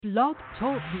Blog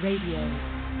Talk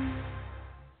Radio.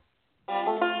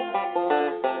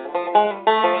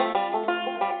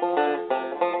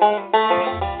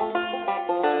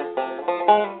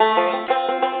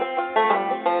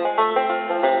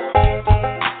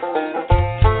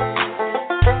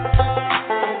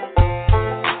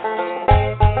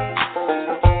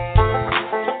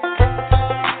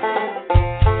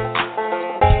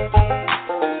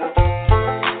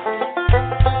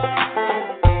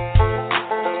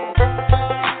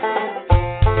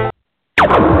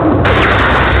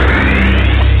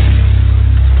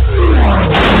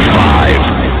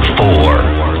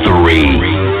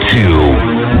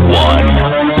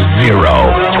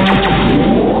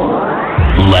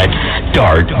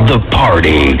 The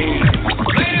party.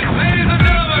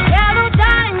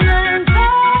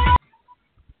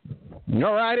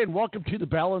 All right, and welcome to the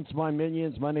Balance, my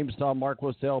minions. My name is Tom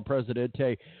Marquis, El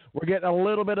Presidente. We're getting a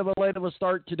little bit of a late of a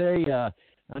start today.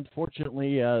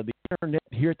 Unfortunately, the internet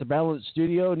here at the Balance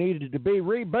Studio needed to be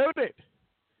rebooted.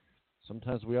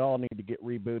 Sometimes we all need to get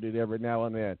rebooted every now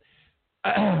and then.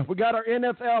 We got our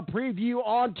NFL preview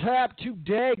on tap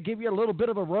today. Give you a little bit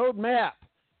of a roadmap.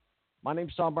 My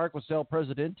name's Tom Marquis, El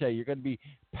Presidente. You're going to be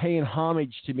paying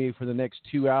homage to me for the next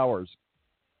 2 hours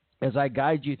as I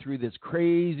guide you through this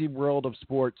crazy world of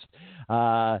sports.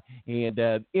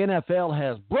 NFL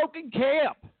has broken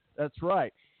camp. That's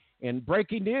right. And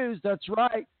breaking news, that's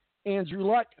right. Andrew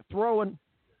Luck throwing.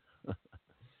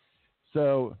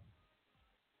 So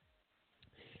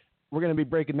we're going to be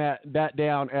breaking that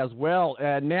down as well.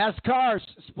 NASCAR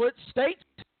split states.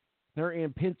 They're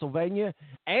in Pennsylvania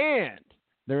and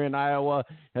they're in Iowa.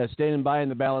 Standing by in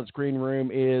the Balance Green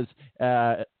Room is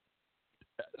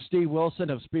Steve Willson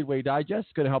of Speedway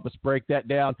Digest. Going to help us break that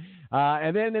down.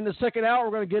 And then in the second hour,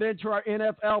 we're going to get into our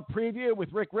NFL preview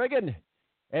with Rick Riggin,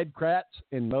 Ed Kracz,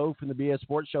 and Mo from the BS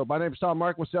Sports Show. My name is Tom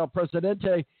Marquis, El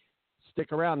Presidente.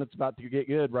 Stick around. It's about to get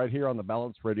good right here on the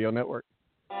Balance Radio Network.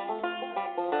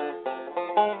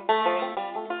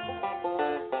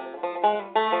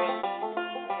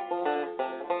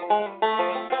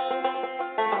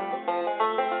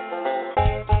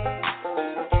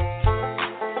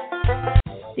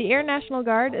 The Air National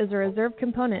Guard is a reserve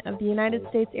component of the United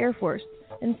States Air Force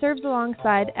and serves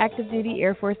alongside active-duty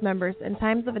Air Force members in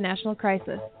times of a national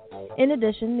crisis. In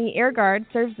addition, the Air Guard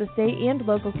serves the state and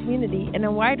local community in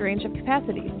a wide range of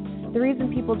capacities. The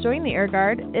reason people join the Air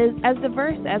Guard is as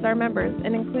diverse as our members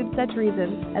and includes such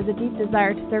reasons as a deep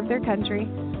desire to serve their country,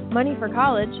 money for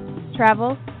college,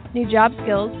 travel, new job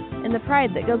skills, and the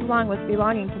pride that goes along with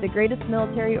belonging to the greatest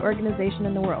military organization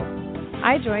in the world.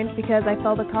 I joined because I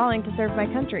felt a calling to serve my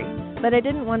country, but I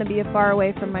didn't want to be far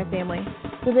away from my family,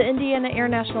 so the Indiana Air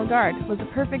National Guard was a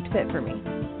perfect fit for me.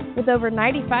 With over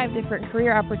 95 different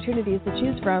career opportunities to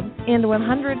choose from and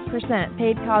 100%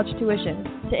 paid college tuition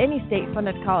to any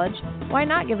state-funded college, why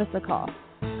not give us a call?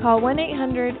 Call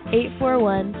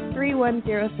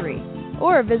 1-800-841-3103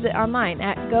 or visit online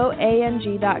at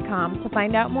goang.com to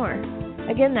find out more.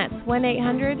 Again, that's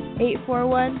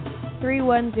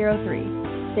 1-800-841-3103.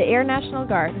 The Air National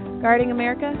Guard, guarding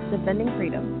America, defending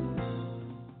freedom.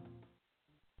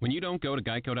 When you don't go to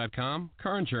Geico.com,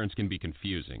 car insurance can be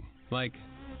confusing. Like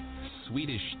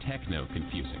Swedish techno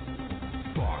confusing.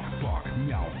 Bark, bark,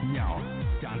 meow, meow.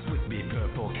 Dance with me,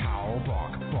 purple cow.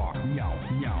 Bark, bark, meow,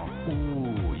 meow.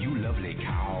 Ooh, you lovely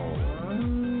cow.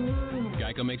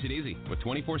 Geico makes it easy. With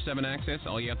 24/7 access,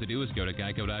 all you have to do is go to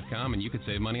Geico.com and you could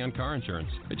save money on car insurance.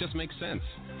 It just makes sense.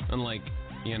 Unlike,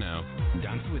 you know.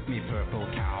 Dance with me, purple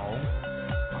cow.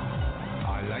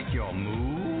 I like your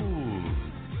moves.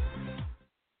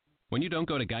 When you don't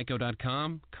go to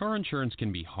Geico.com, car insurance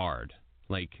can be hard.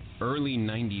 Like early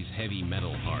 90s heavy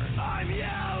metal hard. I'm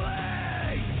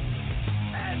yelling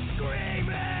and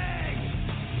screaming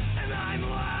and I'm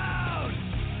loud.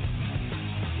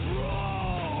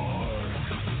 Roar.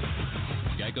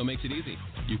 Geico makes it easy.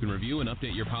 You can review and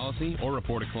update your policy or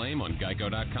report a claim on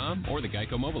Geico.com or the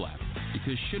Geico mobile app.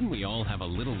 Because shouldn't we all have a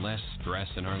little less stress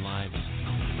in our lives?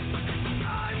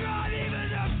 I'm not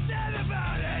even upset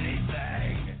about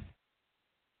anything.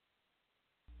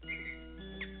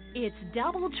 It's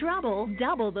double trouble,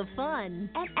 double the fun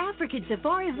at African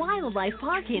Safari Wildlife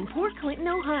Park in Port Clinton,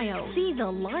 Ohio. See the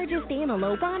largest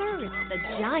antelope on Earth, the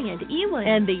giant eland,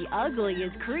 and the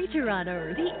ugliest creature on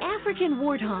Earth, the African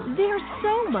warthog. There's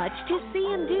so much to see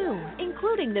and do,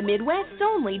 including the Midwest's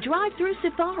only drive-through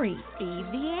safari. Feed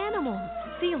the animals,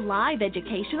 see live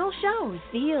educational shows,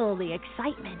 feel the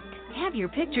excitement, have your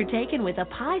picture taken with a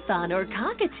python or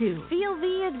cockatoo, feel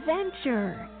the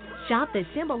adventure. Shop the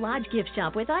Symbol Lodge gift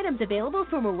shop with items available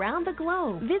from around the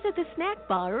globe. Visit the snack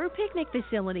bar or picnic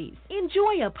facilities.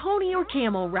 Enjoy a pony or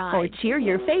camel ride. Or cheer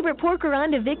your favorite porker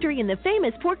on to victory in the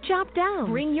famous Pork Chop Down.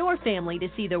 Bring your family to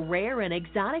see the rare and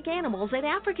exotic animals at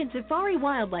African Safari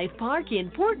Wildlife Park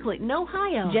in Port Clinton,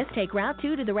 Ohio. Just take Route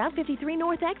 2 to the Route 53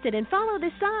 North exit and follow the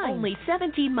sign. Only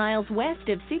 17 miles west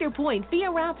of Cedar Point via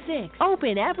Route 6.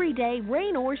 Open every day,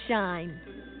 rain or shine.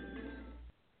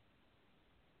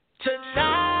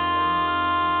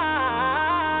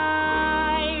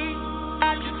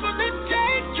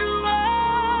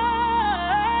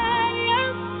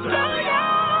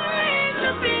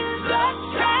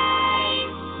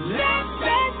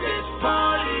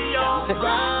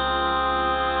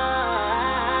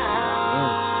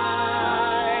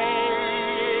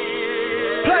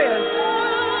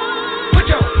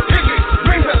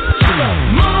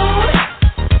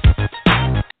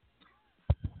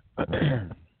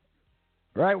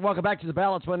 All right, welcome back to the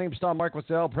Balance. My name is Tom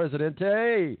Marquis, El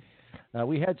Presidente.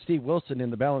 We had Steve Willson in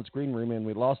the Balance green room, and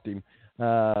we lost him.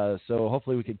 So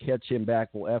hopefully we can catch him back.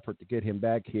 We'll effort to get him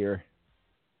back here.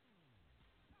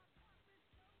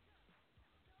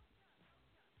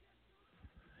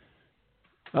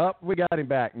 Oh, we got him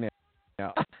back now.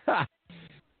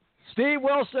 Steve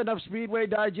Willson of Speedway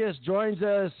Digest joins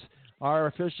us, our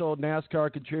official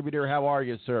NASCAR contributor. How are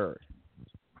you, sir?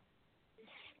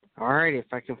 All right, if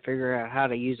I can figure out how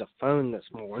to use a phone this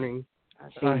morning. I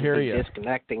seem to be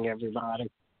disconnecting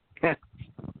everybody.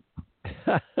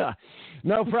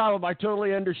 No problem. I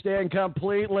totally understand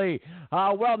completely.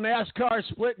 Well, NASCAR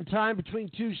split in time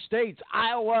between two states,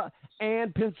 Iowa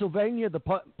and Pennsylvania. The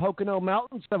Pocono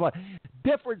Mountains have a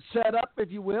different setup,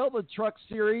 if you will. The Truck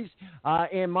Series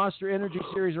and Monster Energy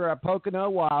Series are at Pocono,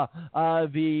 while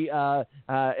the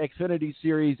Xfinity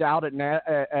Series out at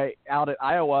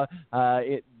Iowa,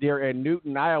 they're in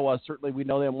Newton, Iowa. Certainly, we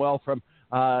know them well from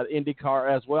Indy Car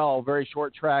as well. A very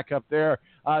short track up there.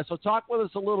 So talk with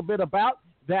us a little bit about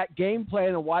that game plan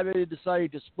and why they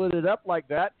decided to split it up like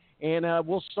that. And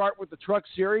we'll start with the Truck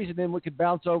Series, and then we could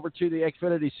bounce over to the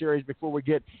Xfinity Series before we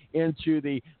get into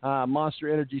the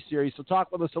Monster Energy Series. So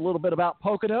talk with us a little bit about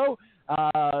Pocono.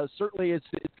 Certainly it's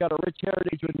got a rich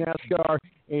heritage with NASCAR.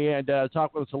 And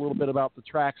talk with us a little bit about the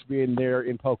tracks being there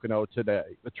in Pocono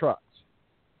today, the trucks.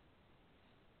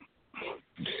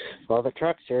 Well, the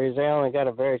Truck Series, they only got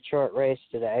a very short race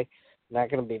today.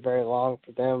 Not going to be very long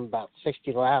for them, about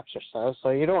 60 laps or so. So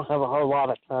you don't have a whole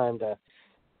lot of time to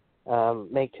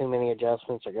make too many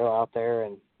adjustments or go out there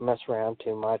and mess around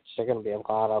too much. They're going to be a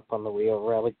lot up on the wheel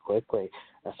really quickly.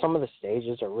 Some of the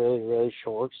stages are really, really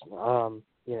short,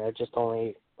 just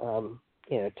only,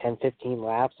 10, 15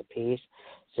 laps apiece.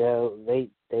 So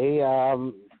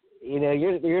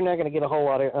you're not going to get a whole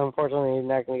lot of, unfortunately, you're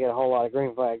not going to get a whole lot of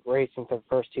green flag racing for the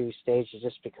first two stages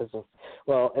just because of,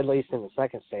 well, at least in the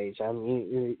second stage.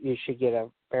 You should get a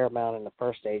fair amount in the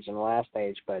first stage and the last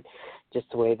stage, but just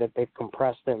the way that they've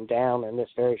compressed them down in this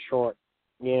very short,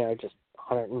 just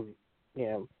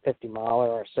 150 miler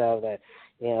or so, that,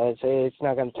 it's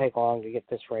not going to take long to get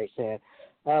this race in.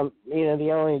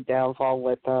 The only downfall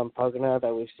with Pocono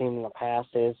that we've seen in the past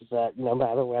is that no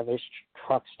matter whether it's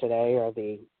trucks today or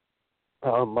the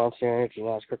Monster Energy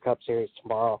NASCAR Cup Series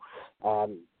tomorrow,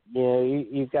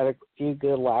 you've got a few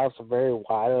good laps of very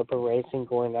wide open racing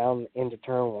going down into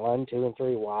turn 1, 2, and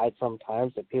 3 wide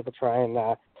sometimes that people try and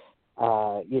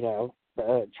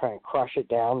try and crush it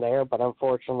down there. But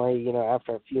unfortunately,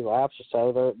 after a few laps or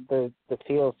so, the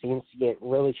field seems to get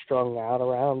really strung out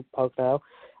around Pocono.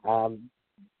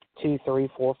 2, 3,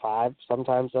 4, 5,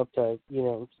 sometimes up to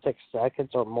 6 seconds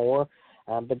or more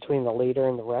between the leader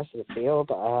and the rest of the field.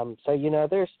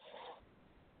 There's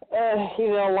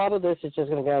a lot of this is just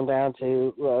going to come down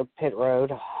to pit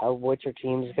road, what your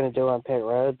team is going to do on pit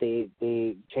road,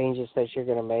 the changes that you're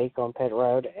going to make on pit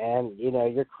road, and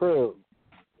your crew.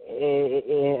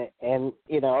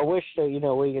 I wish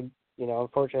that we could.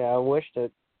 Unfortunately, I wish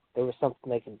that there was something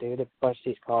they could do to push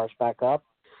these cars back up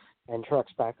and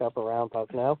trucks back up around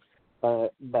Pocono.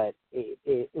 But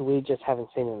we just haven't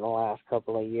seen it in the last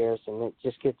couple of years, and it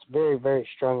just gets very, very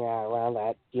strung out around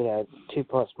that,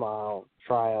 2+ mile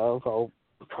triangle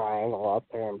up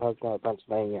there in Pocono,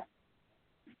 Pennsylvania.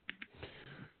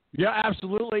 Yeah,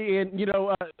 absolutely. And,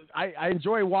 I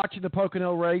enjoy watching the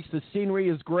Pocono race. The scenery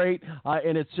is great,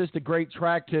 and it's just a great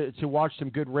track to watch some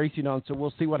good racing on. So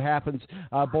we'll see what happens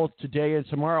both today and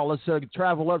tomorrow. Let's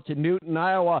travel up to Newton,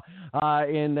 Iowa,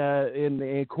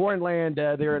 in Cornland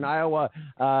there in Iowa.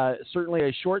 Certainly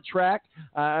a short track,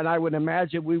 and I would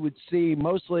imagine we would see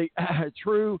mostly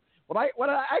what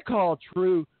I call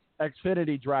true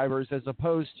Xfinity drivers, as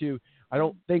opposed to, I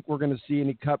don't think we're going to see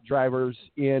any Cup drivers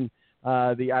in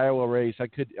the Iowa race. I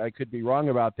could be wrong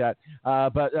about that.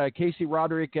 But Casey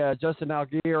Roderick, Justin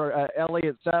Algier,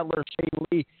 Elliott Sadler, Shane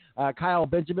Lee, Kyle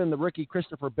Benjamin, the rookie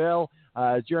Christopher Bell,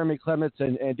 Jeremy Clements,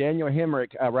 and Daniel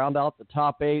Hemrick round out the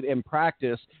top 8 in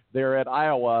practice there at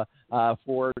Iowa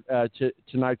for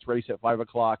tonight's race at 5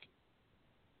 o'clock.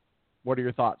 What are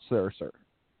your thoughts there, sir?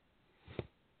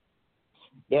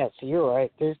 Yeah, so you're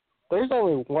right. There's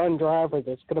only one driver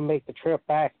that's going to make the trip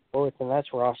back and forth, and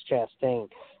that's Ross Chastain.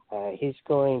 He's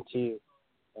going to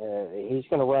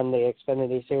run the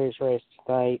Xfinity Series race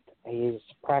tonight. He's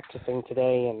practicing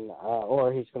today,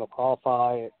 or he's going to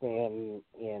qualify in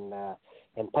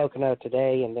Pocono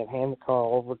today, and then hand the car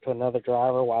over to another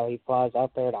driver while he flies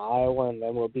out there to Iowa, and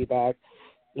then we'll be back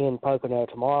in Pocono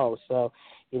tomorrow. So,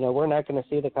 we're not going to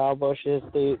see the Kyle Bushes,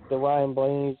 the Ryan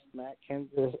Blaney's, Brad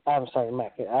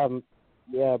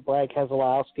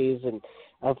Keselowski's and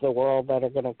of the world that are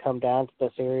going to come down to the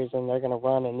series, and they're going to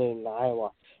run in Newton,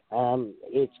 Iowa.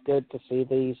 It's good to see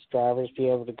these drivers be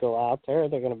able to go out there.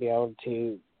 They're going to be able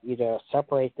to,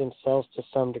 separate themselves to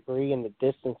some degree, and the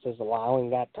distance is allowing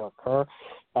that to occur.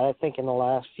 But I think in the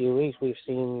last few weeks we've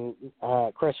seen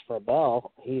Christopher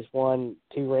Bell. He's won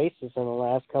 2 races in the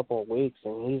last couple of weeks,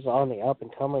 and he's on the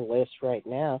up-and-comer list right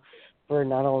now for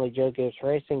not only Joe Gibbs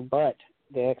Racing, but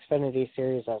the Xfinity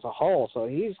Series as a whole. So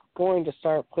he's going to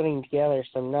start putting together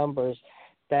some numbers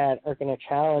that are going to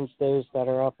challenge those that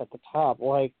are up at the top,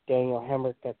 like Daniel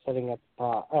Hemrick that's sitting at the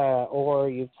top, or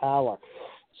Hugh Tyler.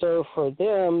 So for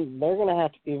them, they're going to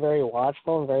have to be very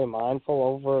watchful and very mindful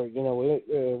over,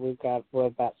 we've got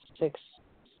about six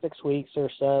weeks or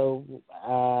so,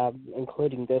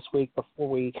 including this week before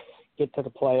we get to the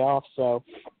playoffs. So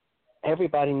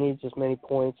everybody needs as many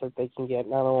points that they can get,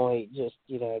 not only just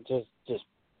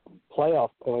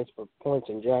playoff points, but points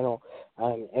in general.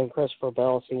 And Christopher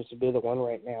Bell seems to be the one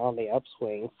right now on the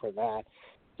upswing for that.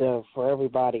 So for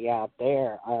everybody out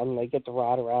there, they get to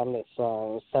ride around this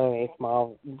 7/8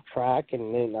 mile track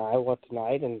in Iowa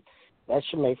tonight, and that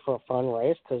should make for a fun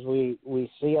race because we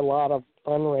see a lot of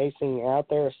fun racing out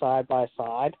there side by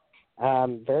side.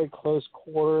 Very close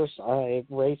quarters,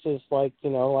 races like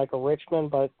a Richmond,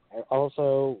 but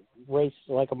also races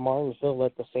like a Martinsville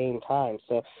at the same time.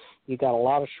 So you got a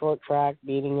lot of short track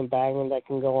beating and banging that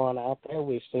can go on out there.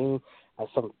 We've seen a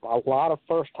lot of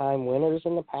first-time winners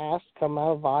in the past come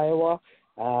out of Iowa,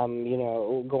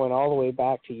 going all the way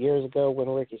back to years ago when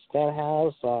Ricky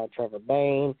Stenhouse, Trevor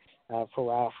Bayne, for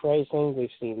Roush Racing.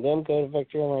 We've seen them go to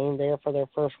victory lane there for their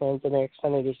first wins in the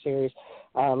Xfinity Series.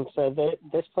 So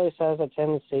this place has a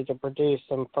tendency to produce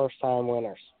some first-time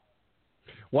winners.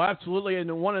 Well, absolutely,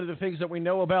 and one of the things that we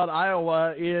know about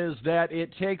Iowa is that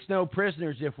it takes no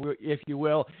prisoners, if you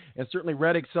will, and certainly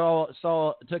Reddick took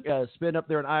a spin up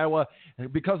there in Iowa,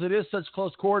 and because it is such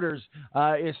close quarters.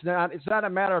 It's not a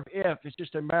matter of if, it's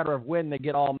just a matter of when they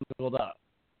get all mingled up.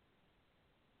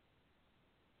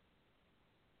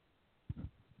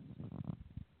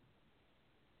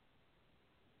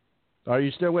 Are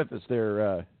you still with us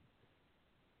there?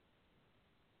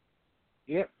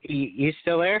 Yep, you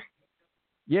still there?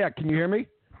 Yeah, can you hear me?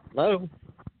 Hello?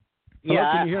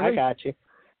 Yeah, can you hear me? I got you.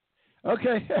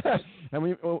 Okay. And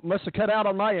we must have cut out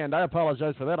on my end. I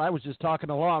apologize for that. I was just talking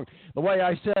along. The way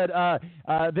I said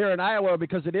they're in Iowa,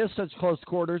 because it is such close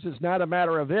quarters, it's not a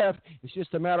matter of if, it's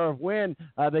just a matter of when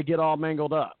they get all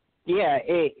mangled up. Yeah,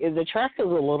 the track is a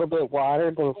little bit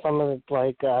wider than some of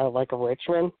like a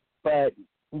Richmond, but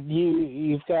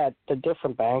you've got the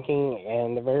different banking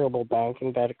and the variable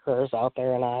banking that occurs out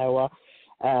there in Iowa.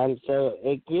 So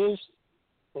it gives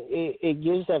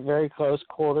that very close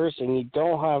quarters, and you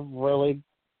don't have really,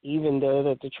 even though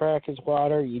that the track is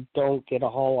wider, you don't get a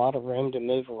whole lot of room to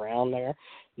move around there.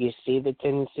 You see the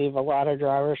tendency of a lot of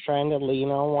drivers trying to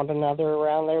lean on one another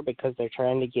around there because they're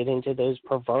trying to get into those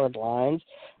preferred lines,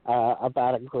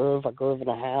 about a groove and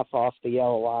a half off the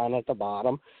yellow line at the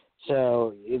bottom.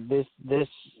 So this is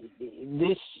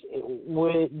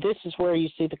where you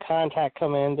see the contact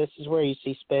come in. This is where you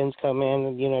see spins come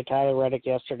in. Tyler Reddick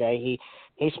yesterday,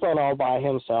 he spun all by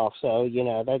himself. So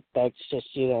that's just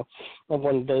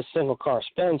one of those single car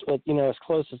spins. But as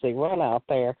close as they run out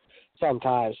there,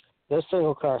 sometimes those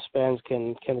single car spins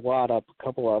can wad up a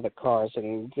couple of other cars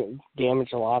and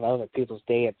damage a lot of other people's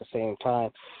day at the same time.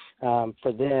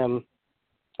 For them,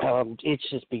 it's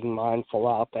just being mindful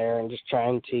out there and just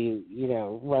trying to,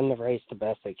 run the race the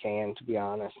best they can, to be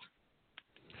honest.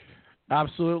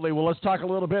 Absolutely. Well, let's talk a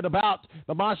little bit about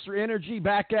the Monster Energy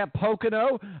back at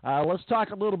Pocono. Let's talk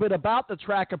a little bit about the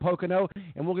track at Pocono,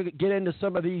 and we'll get into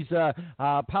some of these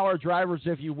power drivers,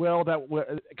 if you will, that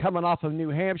were coming off of New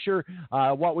Hampshire,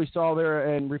 what we saw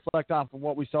there, and reflect off of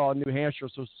what we saw in New Hampshire.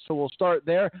 So we'll start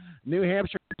there. New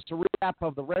Hampshire, just a recap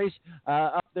of the race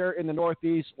up there in the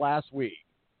Northeast last week.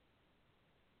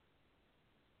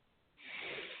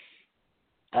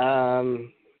 Well,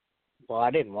 I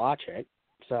didn't watch it,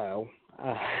 so...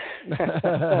 Well,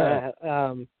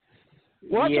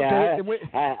 yeah, okay.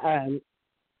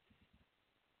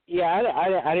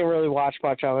 I didn't really watch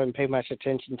much of it and pay much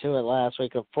attention to it last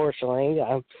week. Unfortunately,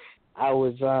 I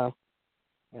was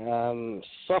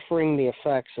suffering the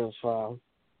effects of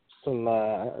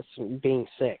some being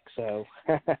sick. So.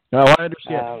 No, I understand.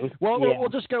 Yeah. We'll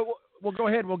just go. We'll go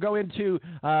ahead. We'll go into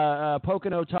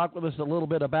Pocono. Talk with us a little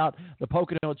bit about the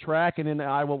Pocono track, and then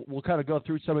we'll kind of go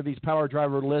through some of these power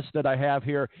driver lists that I have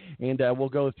here, and we'll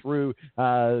go through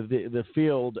the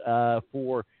field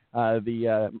for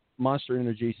the Monster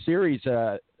Energy Series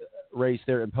race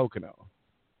there in Pocono.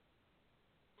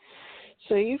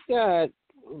 So you've got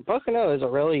Pocono is a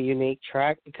really unique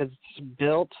track because it's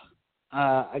built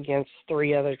against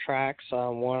three other tracks.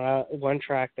 One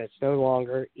track that's no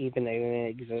longer even in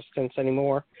existence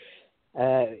anymore.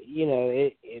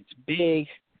 It's big.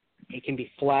 It can be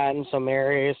flat in some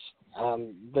areas.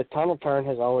 The tunnel turn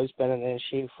has always been an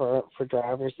issue for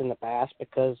drivers in the past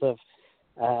because of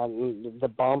the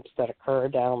bumps that occur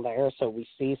down there. So we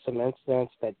see some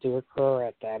incidents that do occur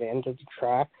at that end of the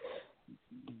track.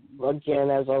 Again,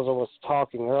 as I was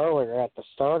talking earlier, at the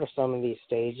start of some of these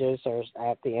stages or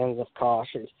at the ends of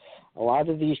cautions, a lot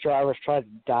of these drivers try to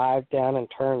dive down in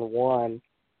turn 1,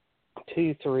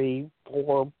 2, 3,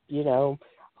 4,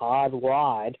 odd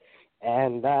wide,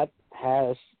 and that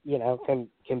has,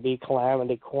 can be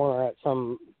calamity corner at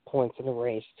some points in the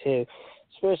race too,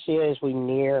 especially as we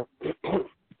near,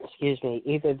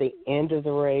 either the end of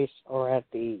the race or at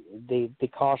the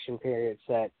caution periods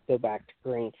that go back to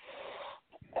green.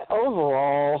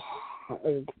 Overall,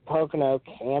 Pocono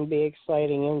can be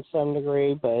exciting in some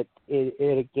degree, but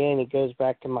it goes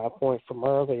back to my point from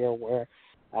earlier where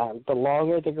the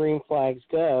longer the green flags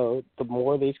go, the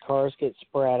more these cars get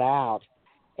spread out.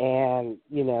 And,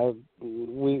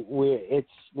 it's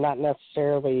not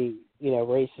necessarily,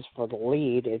 races for the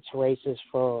lead. It's races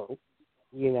for,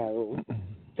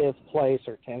 5th place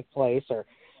or 10th place or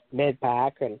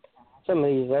mid-pack and some of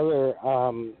these other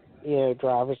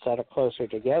drivers that are closer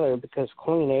together, because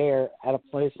clean air at a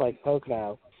place like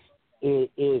Pocono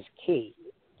is key.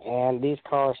 And these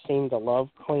cars seem to love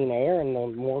clean air, and the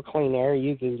more clean air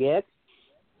you can get,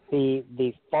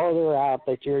 the farther out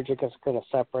that you're just going to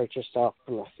separate yourself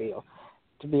from the field.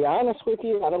 To be honest with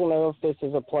you, I don't know if this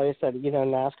is a place that,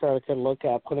 NASCAR could look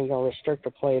at putting a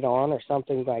restrictor plate on or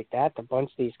something like that to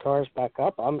bunch these cars back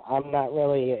up. I'm not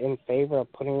really in favor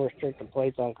of putting restrictor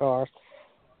plates on cars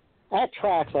at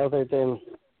tracks other than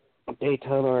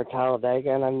Daytona or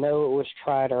Talladega, and I know it was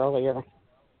tried earlier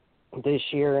this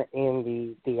year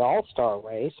in the All-Star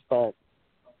race, but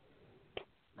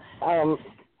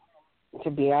to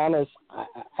be honest,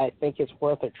 I think it's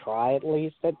worth a try at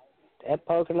least at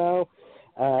Pocono,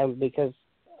 because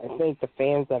I think the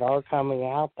fans that are coming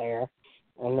out there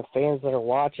and the fans that are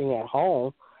watching at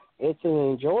home, it's an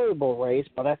enjoyable race,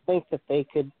 but I think that they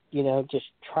could just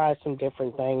try some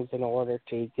different things in order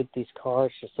to get these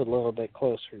cars just a little bit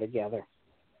closer together.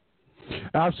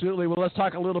 Absolutely. Well, let's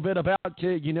talk a little bit about,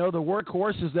 the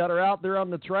workhorses that are out there on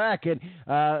the track. And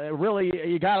really,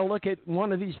 you got to look at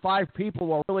one of these 5 people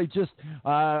who really just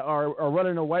are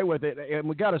running away with it. And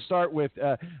we got to start with,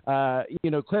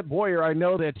 Clint Boyer. I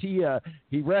know that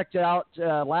he wrecked out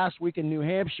last week in New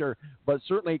Hampshire, but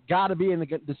certainly got to be in the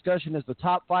discussion as the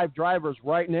top 5 drivers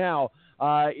right now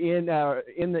in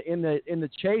the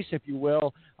chase, if you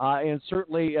will, and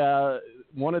certainly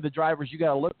one of the drivers you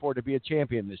got to look for to be a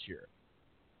champion this year.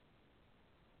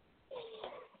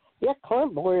 Yeah,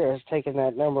 Clint Boyer has taken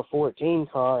that number 14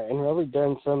 car and really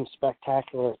done some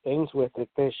spectacular things with it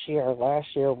this year. Last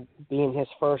year, being his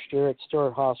first year at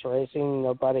Stewart-Haas Racing,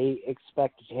 nobody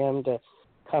expected him to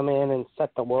come in and set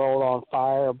the world on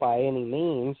fire by any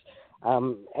means.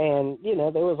 And,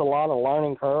 there was a lot of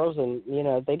learning curves, and,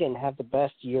 they didn't have the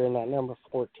best year in that number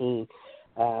 14.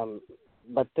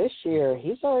 But this year,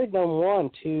 he's already done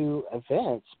 2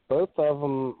 events. Both of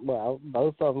them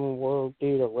were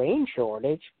due to rain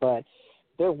shortage, but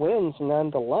they're wins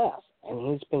nonetheless.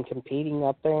 And he's been competing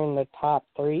up there in the top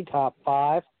 3, top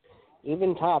 5,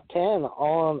 even top 10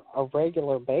 on a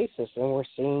regular basis. And we're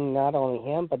seeing not only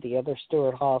him, but the other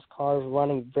Stewart-Haas cars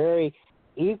running very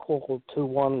equal to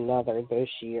one another this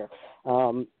year.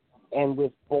 And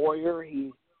with Boyer,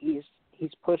 he's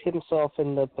put himself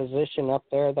in the position up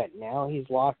there that now he's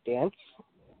locked in.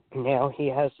 Now he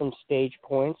has some stage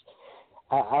points,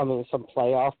 some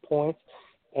playoff points,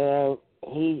 and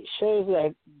he shows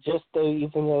that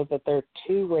even though that there are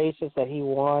two races that he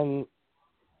won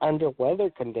under weather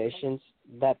conditions,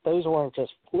 that those weren't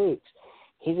just flukes.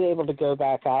 He's able to go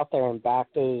back out there and back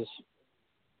those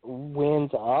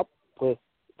wins up with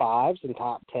fives and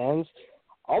top tens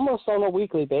almost on a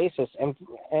weekly basis.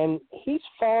 And he's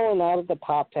fallen out of the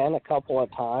top 10 a couple of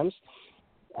times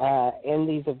in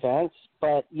these events,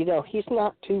 but, he's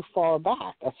not too far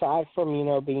back. Aside from,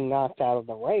 being knocked out of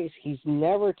the race, he's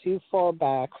never too far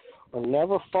back or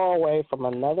never far away from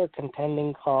another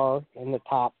contending car in the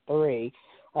top three,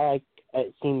 like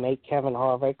teammate Kevin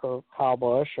Harvick or Kyle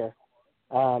Busch or,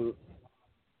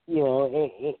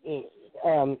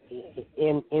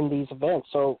 in these events.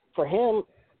 So for him,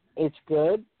 it's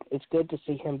good. It's good to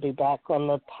see him be back on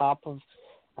the top of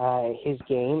his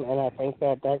game, and I think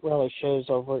that really shows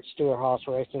over at Stewart-Haas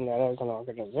Racing that as an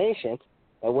organization,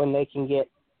 that when they can get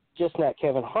just not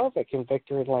Kevin Harvick in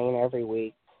victory lane every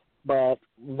week, but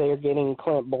they're getting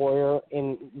Clint Boyer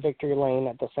in victory lane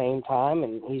at the same time,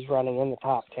 and he's running in the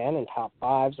top 10 and top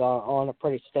 5s on a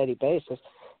pretty steady basis,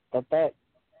 that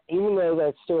even though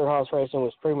that Stewart-Haas Racing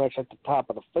was pretty much at the top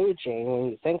of the food chain, when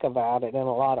you think about it in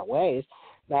a lot of ways,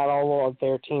 not all of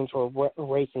their teams were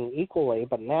racing equally,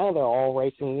 but now they're all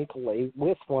racing equally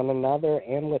with one another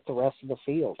and with the rest of the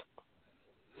field.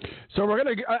 So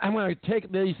I'm going to take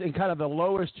these in kind of the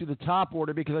lowest to the top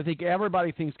order because I think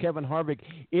everybody thinks Kevin Harvick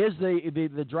is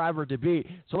the driver to beat.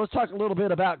 So let's talk a little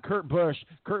bit about Kurt Busch.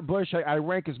 Kurt Busch, I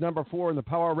rank as number 4 in the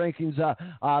power rankings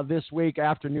this week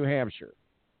after New Hampshire.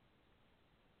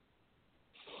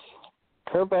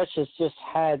 Kurt Busch has just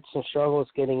had some struggles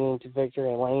getting into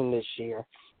victory lane this year.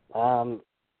 Not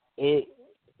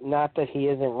that he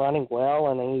isn't running well,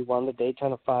 and he won the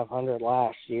Daytona 500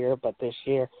 last year, but this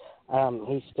year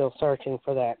he's still searching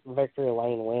for that victory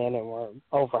lane win, and we're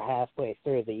over halfway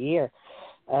through the year.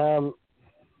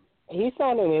 He's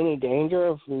not in any danger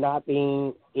of not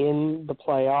being in the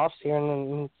playoffs here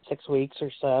in 6 weeks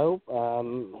or so.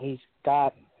 He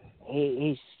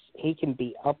can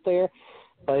be up there.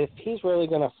 But if he's really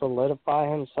going to solidify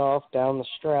himself down the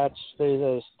stretch through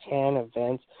those 10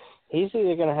 events, he's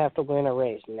either going to have to win a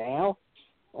race now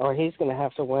or he's going to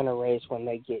have to win a race when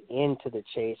they get into the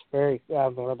chase or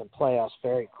the playoffs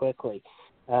very quickly.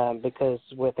 Because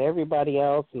with everybody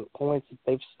else and the points that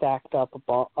they've stacked up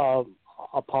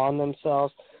upon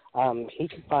themselves, he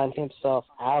can find himself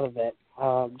out of it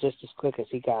just as quick as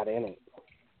he got in it.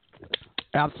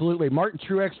 Absolutely. Martin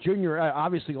Truex Jr.,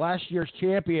 obviously last year's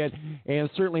champion, and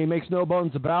certainly makes no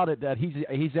bones about it that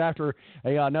he's after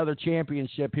another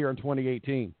championship here in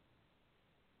 2018.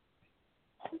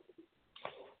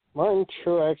 Martin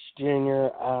Truex Jr.,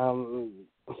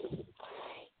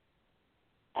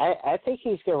 I think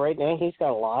he's got right now. He's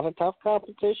got a lot of tough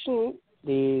competition.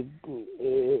 He's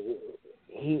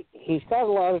got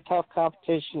a lot of tough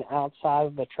competition outside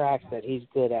of the tracks that he's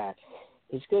good at.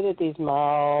 He's good at these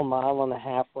mile and a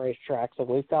half racetracks, and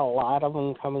we've got a lot of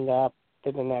them coming up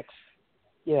in the next,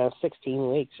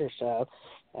 16 weeks or so.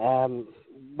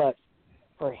 But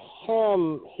for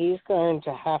him, he's going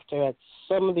to have to, at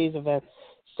some of these events,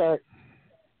 start.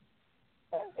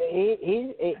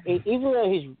 Even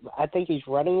though I think he's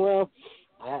running well.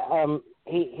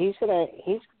 He's going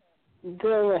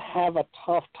to have a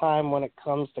tough time when it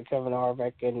comes to Kevin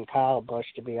Harvick and Kyle Busch,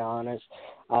 to be honest.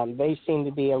 They seem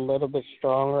to be a little bit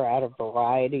stronger at a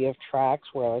variety of tracks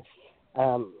where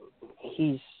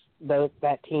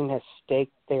that team has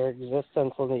staked their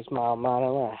existence on these mile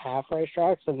and a half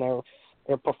racetracks, and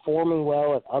they're performing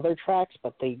well at other tracks,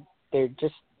 but they're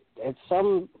just at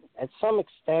some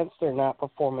extent they're not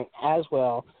performing as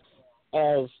well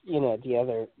as the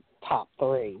other top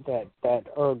three that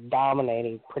are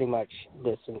dominating pretty much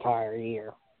this entire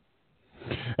year.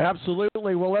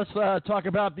 Absolutely. Well, let's talk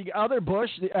about the other Busch,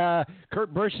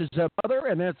 Kurt Busch's brother,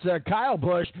 and that's Kyle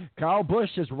Busch. Kyle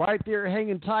Busch is right there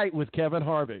hanging tight with Kevin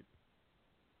Harvick.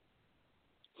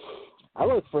 I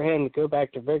look for him to go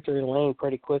back to victory lane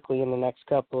pretty quickly in the next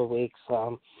couple of weeks.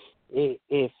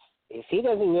 If he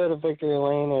doesn't go to victory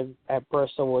lane at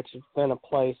Bristol, which has been a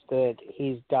place that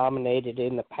he's dominated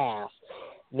in the past,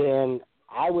 then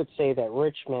I would say that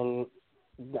Richmond,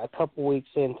 a couple weeks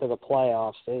into the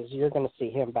playoffs, you're going to see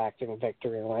him back in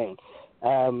victory lane.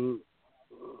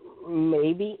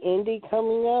 Maybe Indy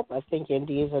coming up. I think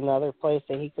Indy is another place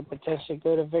that he could potentially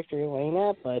go to victory lane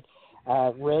at. But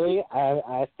really,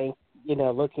 I think,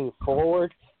 looking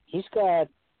forward, he's got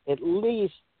at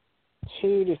least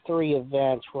 2 to 3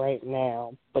 events right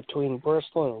now between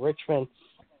Bristol and Richmond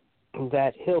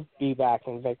that he'll be back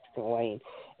in victory lane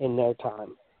in no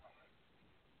time.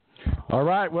 All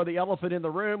right, well, the elephant in the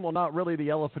room, well, not really the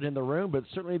elephant in the room, but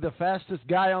certainly the fastest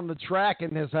guy on the track,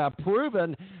 and has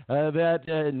proven that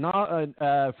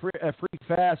freak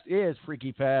fast is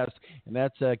freaky fast, and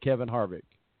that's Kevin Harvick.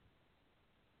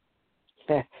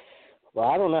 Well,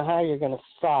 I don't know how you're going to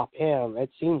stop him. It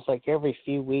seems like every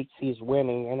few weeks he's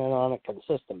winning and on a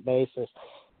consistent basis.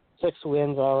 6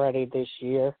 wins already this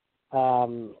year.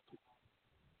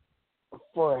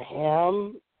 For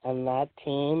him and that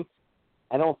team,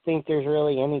 I don't think there's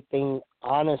really anything,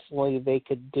 honestly, they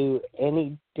could do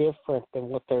any different than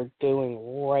what they're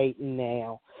doing right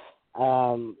now.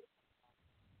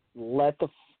 Let the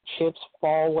chips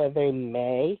fall where they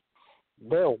may.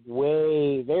 They've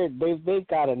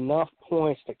got enough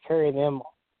points to carry them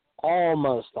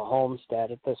almost to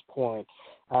Homestead at this point,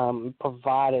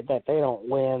 provided that they don't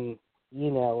win,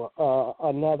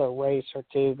 another race or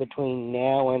two between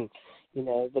now and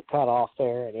the cutoff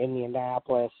there at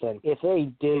Indianapolis. And if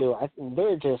they do, I think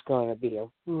they're just going to be a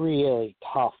really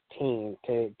tough team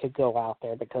to go out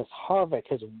there, because Harvick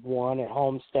has won at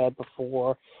Homestead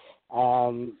before.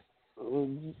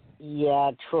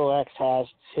 Truex has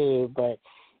too, but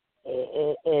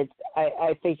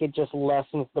I think it just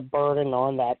lessens the burden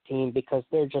on that team, because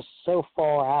they're just so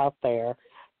far out there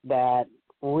that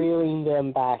reeling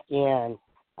them back in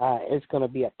is going to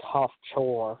be a tough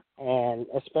chore, and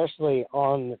especially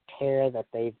on the tear that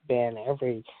they've been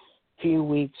every few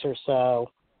weeks or so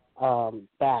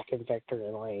back in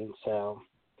victory lane. So,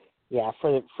 yeah,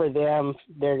 for them,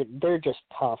 they're just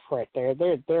tough right there.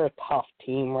 They're a tough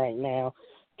team right now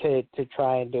to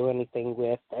try and do anything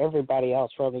with. Everybody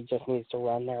else really just needs to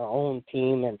run their own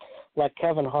team and let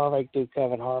Kevin Harvick do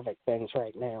Kevin Harvick things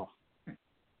right now.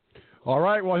 All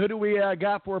right, well, who do we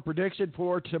got for a prediction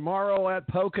for tomorrow at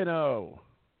Pocono?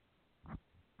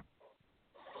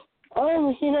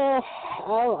 I'm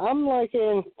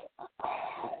liking,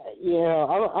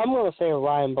 I'm going to say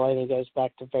Ryan Blaney goes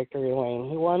back to victory lane.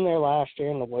 He won there last year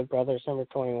in the Wood Brothers number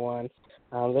 21.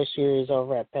 This year he's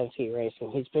over at Penske Racing.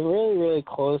 He's been really, really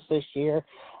close this year.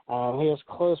 He was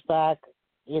close back,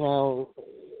 a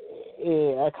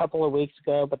couple of weeks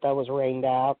ago, but that was rained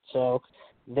out. So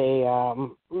they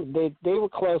were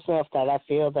close enough that I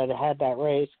feel that had that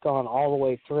race gone all the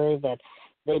way through, that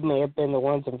they may have been the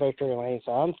ones in victory lane.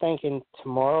 So I'm thinking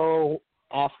tomorrow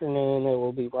afternoon it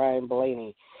will be Ryan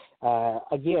Blaney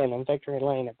again in victory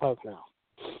lane at Pocono.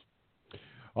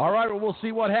 All right, well, we'll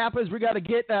see what happens. We got to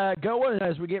get going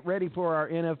as we get ready for our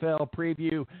NFL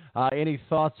preview. Any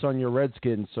thoughts on your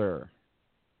Redskins, sir?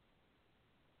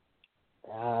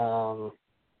 Don't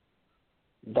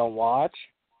watch.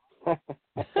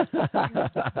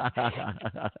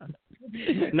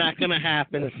 Not going to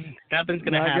happen. Nothing's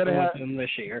going to happen with them this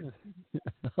year.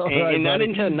 And not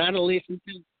at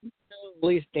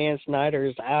least Dan Snyder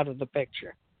is out of the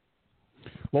picture.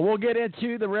 Well, we'll get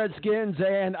into the Redskins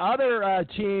and other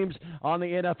teams on the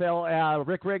NFL.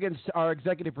 Rick Riggin, our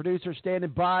executive producer,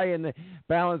 standing by in the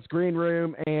Balance Green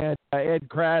Room, and Ed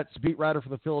Kracz, beat writer for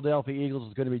the Philadelphia Eagles,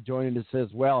 is going to be joining us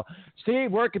as well. Steve,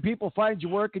 where can people find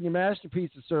your work and your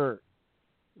masterpieces, sir?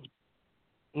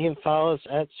 You can follow us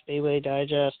at Speedway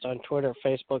Digest on Twitter,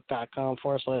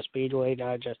 Facebook.com/Speedway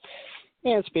Digest,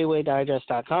 and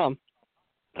SpeedwayDigest.com.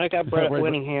 I got Brett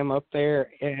Winningham up there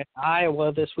in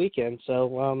Iowa this weekend,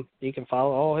 so you can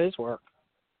follow all his work.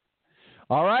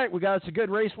 All right, we got us a good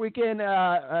race weekend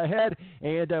ahead,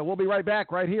 and we'll be right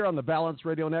back right here on the Balance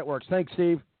Radio Networks. Thanks,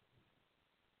 Steve.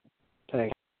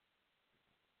 Thanks.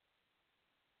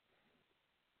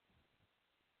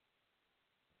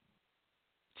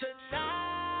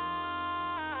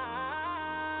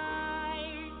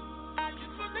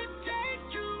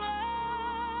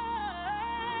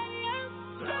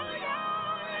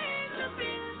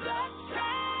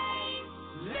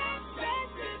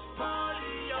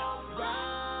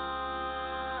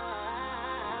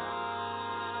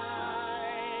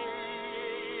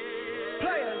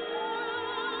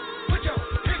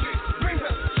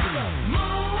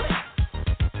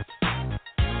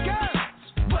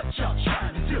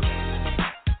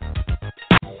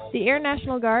 The Air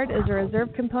National Guard is a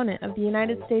reserve component of the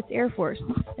United States Air Force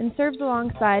and serves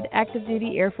alongside active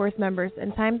duty Air Force members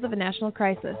in times of a national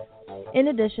crisis. In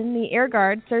addition, the Air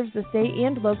Guard serves the state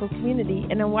and local community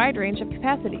in a wide range of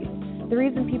capacities. The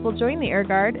reason people join the Air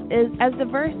Guard is as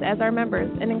diverse as our members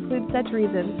and includes such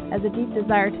reasons as a deep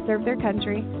desire to serve their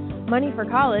country, money for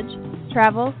college,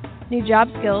 travel, new job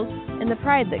skills, and the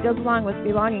pride that goes along with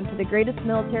belonging to the greatest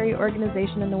military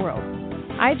organization in the world.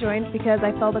 I joined because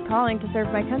I felt a calling to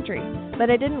serve my country, but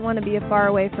I didn't want to be far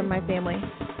away from my family,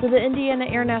 so the Indiana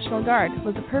Air National Guard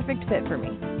was a perfect fit for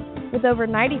me. With over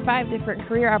 95 different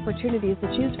career opportunities to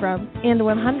choose from and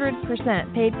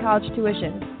 100% paid college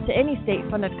tuition to any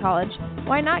state-funded college,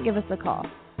 why not give us a call?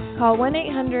 Call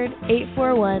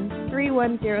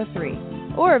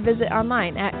 1-800-841-3103 or visit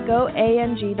online at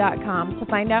goang.com to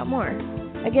find out more.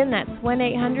 Again, that's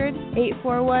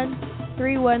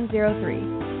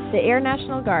 1-800-841-3103. The Air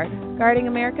National Guard, guarding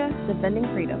America, defending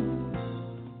freedom.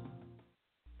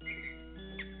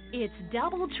 It's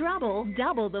double trouble,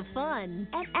 double the fun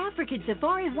at African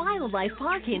Safari Wildlife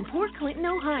Park in Port Clinton,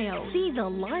 Ohio. See the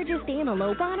largest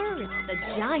antelope on Earth, the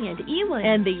giant Iowa,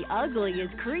 and the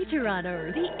ugliest creature on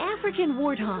Earth, the African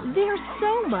warthog. There's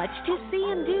so much to see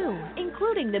and do,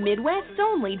 including the Midwest's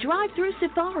only drive-through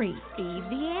safari. Feed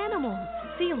the animals,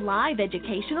 see live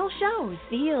educational shows,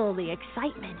 feel the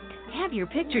excitement. Have your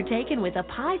picture taken with a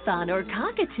python or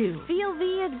cockatoo. Feel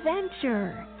the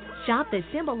adventure. Shop the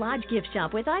Symbol Lodge gift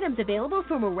shop with items available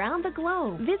from around the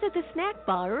globe. Visit the snack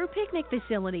bar or picnic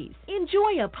facilities.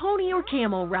 Enjoy a pony or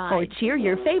camel ride. Or cheer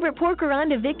your favorite porker on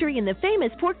to victory in the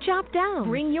famous Pork Chop Down.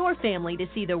 Bring your family to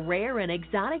see the rare and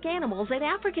exotic animals at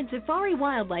African Safari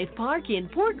Wildlife Park in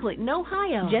Port Clinton,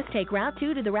 Ohio. Just take Route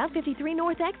 2 to the Route 53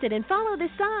 North exit and follow the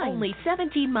sign. Only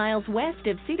 17 miles west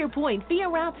of Cedar Point via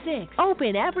Route 6.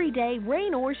 Open every day,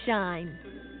 rain or shine.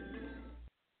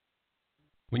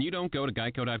 When you don't go to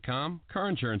geico.com, car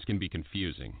insurance can be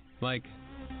confusing. Like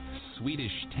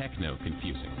Swedish techno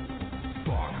confusing.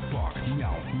 Bark, bark,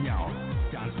 meow, meow.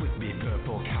 Dance with me,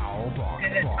 purple cow. Bark,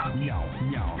 bark, meow,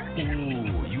 meow.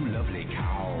 Ooh, you lovely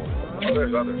cow.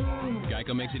 There's others.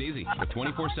 Geico makes it easy. With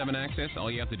 24/7 access, all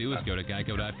you have to do is go to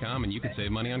geico.com and you can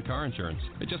save money on car insurance.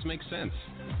 It just makes sense.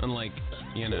 Unlike,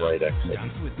 you know... Right exit.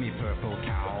 Dance with me, purple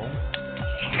cow.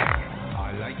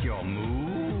 I like your move.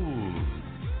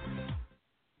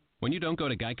 When you don't go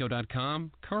to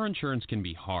geico.com, car insurance can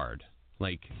be hard.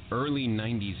 Like early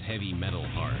 90s heavy metal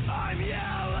hard. I'm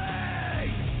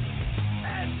yelling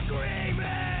and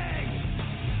screaming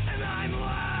and I'm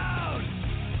loud.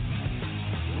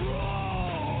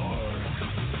 Roar.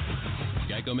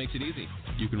 Geico makes it easy.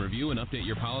 You can review and update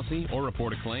your policy or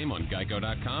report a claim on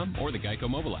geico.com or the Geico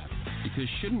mobile app. Because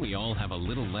shouldn't we all have a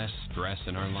little less stress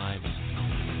in our lives?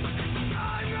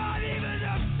 I'm not even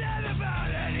upset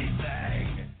about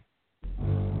anything.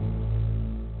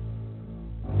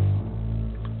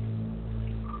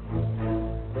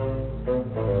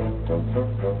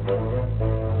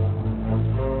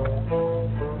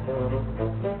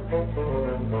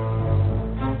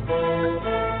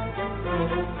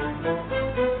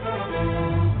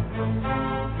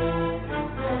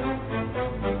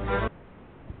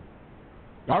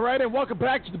 All right, and welcome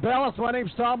back to The Balance. My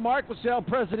name's Tom Marquis, El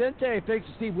Presidente. Thanks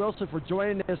to Steve Willson for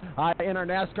joining us in our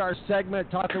NASCAR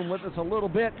segment, talking with us a little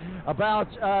bit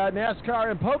about NASCAR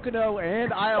in Pocono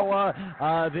and Iowa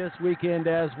this weekend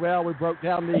as well. We broke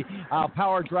down the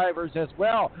power drivers as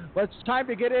well. But it's time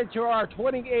to get into our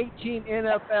 2018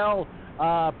 NFL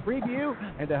preview,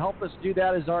 and to help us do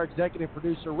that is our executive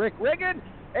producer, Rick Riggin,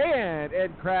 and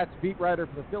Ed Kracz, beat writer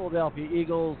for the Philadelphia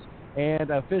Eagles and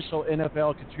official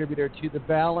NFL contributor to The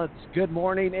Balance. Good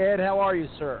morning, Ed. How are you,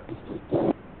 sir?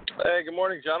 Hey, good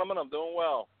morning, gentlemen. I'm doing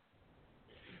well.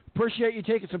 Appreciate you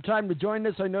taking some time to join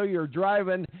us. I know you're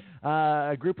driving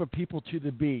a group of people to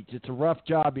the beach. It's a rough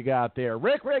job you got there.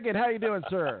 Rick Riggin, how you doing,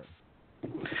 sir?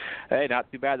 Hey,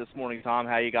 not too bad this morning, Tom.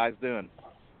 How you guys doing?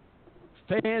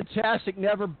 Fantastic.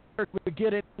 Never better to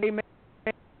get it. It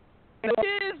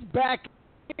is back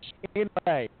in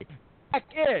May.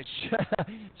 Back-ish.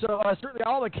 So certainly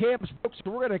all the camps, folks,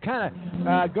 we're going to kind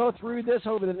of go through this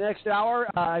over the next hour.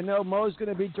 I know Mo's going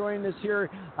to be joining us here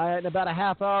in about a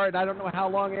half hour, and I don't know how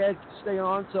long Ed can stay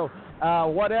on, so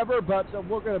whatever. But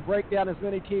we're going to break down as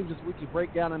many teams as we can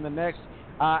break down in the next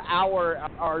hour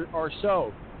or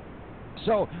so.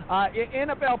 So,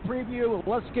 NFL preview,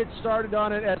 let's get started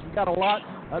on it as we've got a lot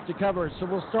to cover. So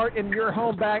we'll start in your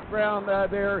home background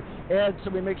there, Ed, so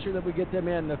we make sure that we get them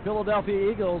in. The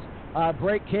Philadelphia Eagles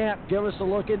break camp. Give us a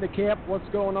look into camp. What's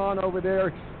going on over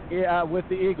there with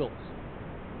the Eagles?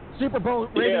 Super Bowl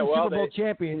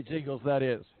champions Eagles, that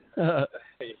is. Yeah,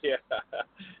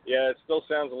 it still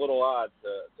sounds a little odd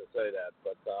to say that,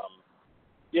 but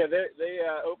yeah, they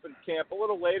opened camp a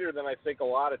little later than I think a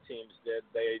lot of teams did.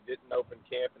 They didn't open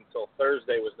camp until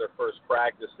Thursday was their first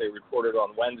practice. They reported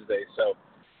on Wednesday. So,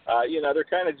 they're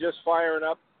kind of just firing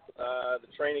up the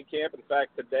training camp. In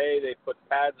fact, today they put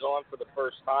pads on for the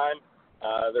first time.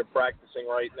 They're practicing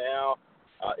right now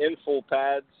in full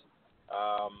pads.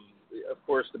 of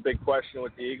course, the big question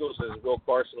with the Eagles is, will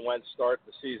Carson Wentz start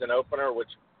the season opener, which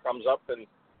comes up in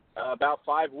about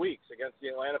 5 weeks against the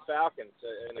Atlanta Falcons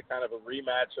in a kind of a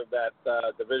rematch of that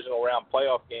divisional round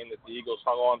playoff game that the Eagles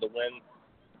hung on to win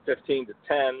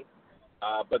 15-10.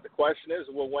 But the question is,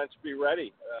 will Wentz be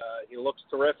ready? He looks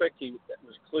terrific. He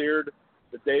was cleared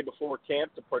the day before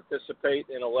camp to participate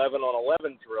in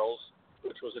 11-on-11 drills,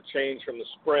 which was a change from the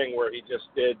spring where he just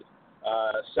did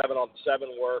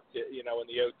 7-on-7 work, in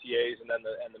the OTAs and then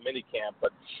the mini camp.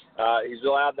 But he's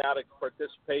allowed now to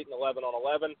participate in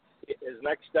 11-on-11. His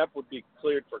next step would be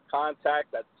cleared for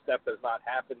contact. That step has not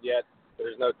happened yet.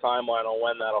 There's no timeline on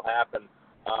when that'll happen.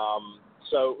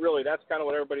 So really, that's kind of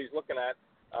what everybody's looking at.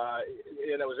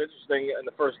 And it was interesting in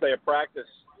the first day of practice.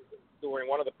 During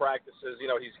one of the practices,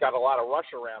 he's got a lot of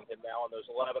rush around him now on those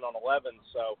 11-on-11s.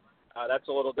 So that's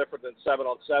a little different than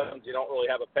 7-on-7s. You don't really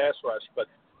have a pass rush, but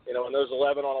in those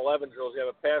 11-on-11 drills, you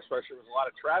have a pass rush. There was a lot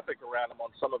of traffic around him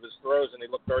on some of his throws, and he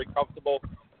looked very comfortable.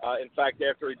 In fact,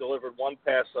 after he delivered one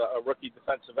pass, a rookie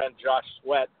defensive end, Josh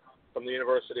Sweat from the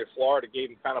University of Florida,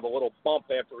 gave him kind of a little bump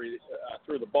after he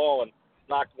threw the ball and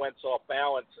knocked Wentz off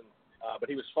balance. But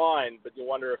he was fine. But you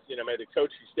wonder if maybe the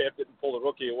coaching staff didn't pull the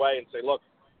rookie away and say, look,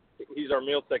 he's our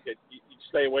meal ticket. You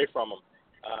stay away from him.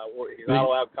 He's not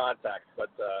allowed contact. But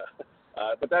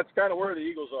that's kind of where the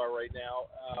Eagles are right now.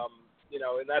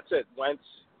 And that's it. Wentz,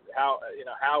 how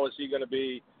is he going to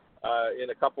be in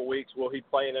a couple weeks? Will he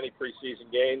play in any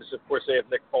preseason games? Of course, they have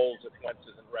Nick Foles if Wentz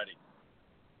isn't ready.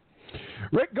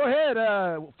 Rick, go ahead.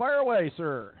 Fire away,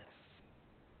 sir.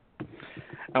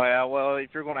 Well, if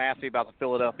you're going to ask me about the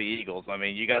Philadelphia Eagles,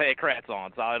 you got Ed Kracz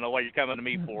on, so I don't know what you're coming to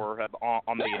me for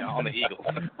on the Eagles.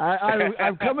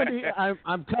 I'm coming to you.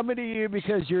 I'm coming to you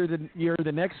because you're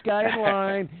the next guy in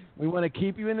line. We want to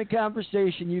keep you in the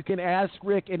conversation. You can ask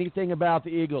Rick anything about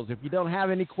the Eagles. If you don't have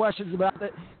any questions about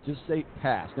it, just say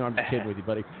pass. No, I'm just kidding with you,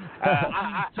 buddy.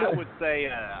 I would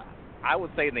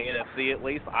say in the NFC at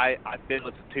least, I feel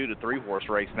it's a 2 to 3 horse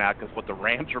race now because what the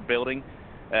Rams are building.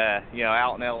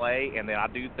 Out in L.A., and then I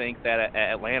do think that at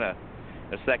Atlanta,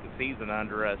 the second season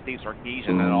under Steve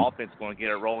Sarkisian, that offense is going to get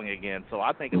it rolling again. So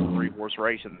I think it's a 3-horse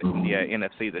race in the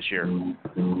NFC this year.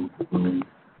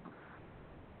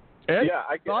 Ed? Yeah,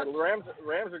 the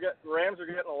Rams are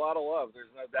getting a lot of love.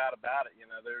 There's no doubt about it.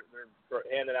 They're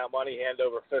handing out money, hand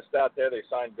over fist out there. They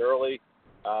signed Gurley.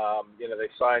 They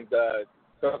signed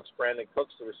Brandon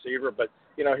Cooks, the receiver, but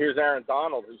here's Aaron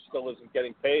Donald, who still isn't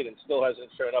getting paid and still hasn't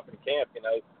shown up in camp.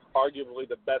 Arguably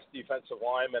the best defensive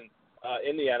lineman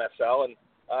in the NFL, and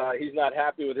he's not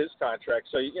happy with his contract.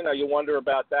 So you wonder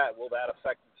about that. Will that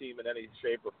affect the team in any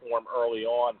shape or form early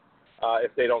on if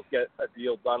they don't get a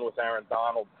deal done with Aaron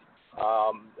Donald?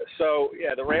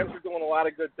 The Rams are doing a lot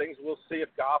of good things. We'll see if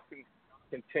Goff can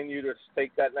continue to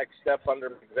take that next step under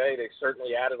McVay. They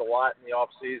certainly added a lot in the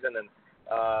offseason, and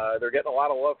they're getting a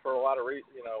lot of love for a lot of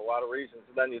reasons.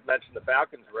 And then you mentioned the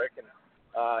Falcons, Rick, and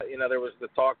there was the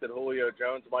talk that Julio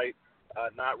Jones might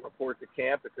not report to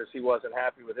camp because he wasn't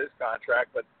happy with his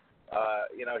contract. But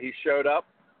he showed up.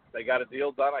 They got a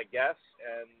deal done, I guess,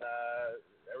 and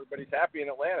everybody's happy in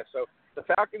Atlanta. So the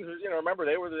Falcons, remember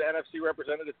they were the NFC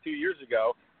representative 2 years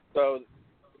ago. So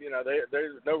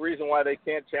there's no reason why they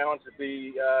can't challenge to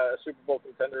be a Super Bowl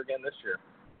contender again this year.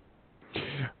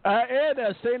 Ed,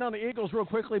 staying on the Eagles real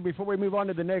quickly before we move on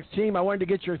to the next team, I wanted to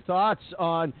get your thoughts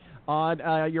on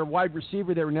your wide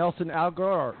receiver there, Nelson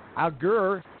Alger,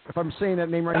 if I'm saying that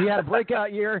name right. He had a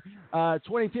breakout year.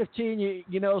 2015,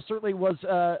 certainly was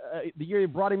the year you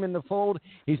brought him in the fold.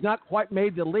 He's not quite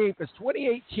made the leap. It's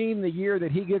 2018 the year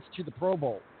that he gets to the Pro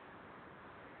Bowl?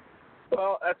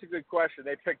 Well, that's a good question.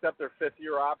 They picked up their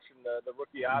fifth-year option, the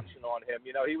rookie option on him.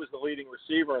 He was the leading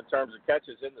receiver in terms of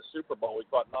catches in the Super Bowl. He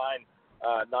caught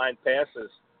nine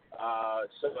passes.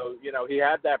 So he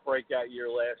had that breakout year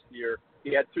last year.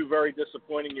 He had 2 very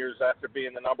disappointing years after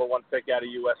being the number 1 pick out of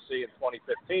USC in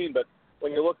 2015. But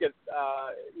when you look at,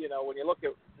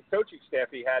 the coaching staff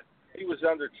he had, he was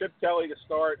under Chip Kelly to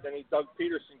start, then Doug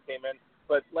Peterson came in.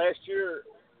 But last year,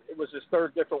 it was his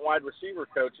 3rd different wide receiver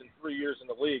coach in 3 years in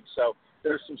the league. So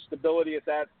there's some stability at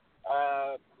that,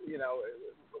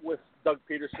 with Doug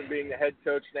Peterson being the head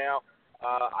coach now.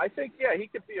 I think, he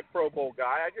could be a Pro Bowl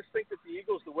guy. I just think that the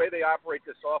Eagles, the way they operate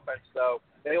this offense, though,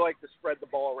 they like to spread the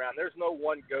ball around. There's no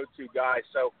one go-to guy.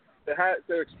 So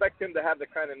to expect him to have the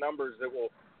kind of numbers that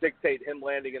will dictate him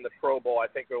landing in the Pro Bowl, I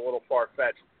think are a little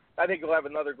far-fetched. I think he'll have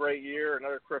another great year,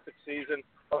 another terrific season.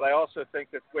 But I also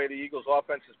think that the way the Eagles'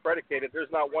 offense is predicated,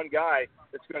 there's not one guy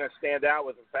that's going to stand out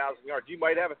with 1,000 yards. You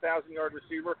might have a 1,000-yard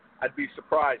receiver. I'd be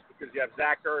surprised because you have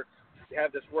Zach Ertz. You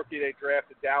have this rookie they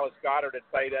drafted, Dallas Goedert, at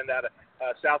tight end out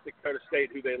South Dakota State,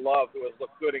 who they love, who has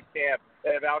looked good in camp.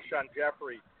 They have Alshon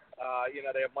Jeffrey.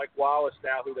 They have Mike Wallace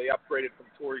now, who they upgraded from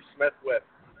Torrey Smith with.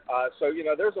 So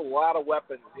there's a lot of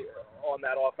weapons on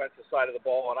that offensive side of the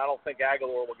ball, and I don't think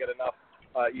Aguilar will get enough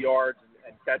yards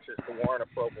and catches to warrant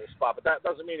a Pro Bowl spot. But that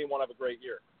doesn't mean he won't have a great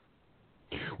year.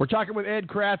 We're talking with Ed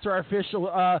Kracz, our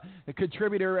official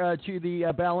contributor to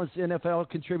the Balanced NFL,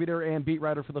 contributor and beat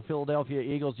writer for the Philadelphia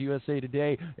Eagles, USA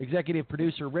Today, executive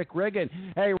producer Rick Riggin.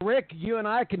 Hey, Rick, you and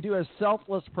I can do a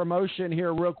selfless promotion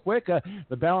here real quick.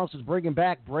 The Balance is bringing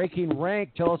back Breaking Rank.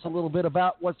 Tell us a little bit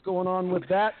about what's going on with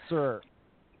that, sir.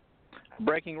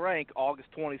 Breaking Rank, August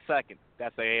 22nd.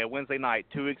 That's a Wednesday night,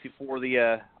 2 weeks before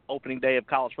the opening day of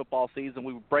college football season.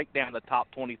 We break down the top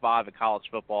 25 of college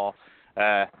football.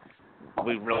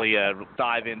 We really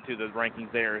dive into the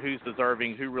rankings there, who's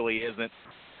deserving, who really isn't.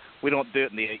 We don't do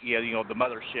it in the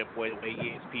mothership way, the way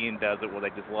ESPN does it, where they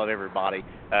just love everybody.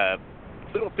 If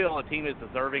we don't feel a team is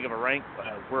deserving of a rank,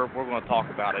 we're going to talk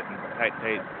about it and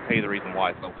tell you the reason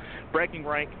why. So, Breaking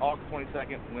Rank, August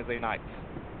 22nd, Wednesday night.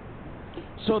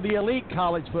 So the elite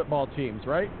college football teams,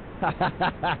 right?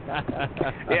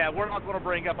 Yeah, we're not going to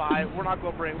bring up Iowa. We're not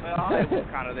going to bring Iowa's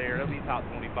kind of there. They'll be top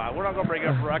 25. We're not going to bring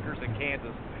up Rutgers and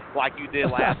Kansas like you did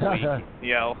last week,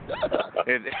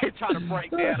 and trying to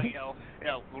break down,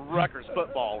 Rutgers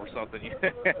football or something.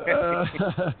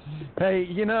 Hey,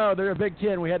 they're a Big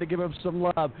Ten. We had to give them some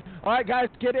love. All right, guys,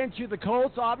 get into the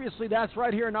Colts. Obviously, that's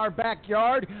right here in our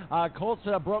backyard. Colts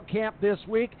broke camp this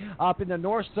week up in the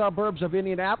north suburbs of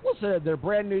Indianapolis. Their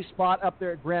brand new spot up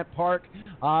there at Grant Park.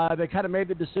 They kind of made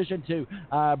the decision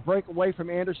to break away from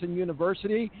Anderson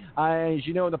University. As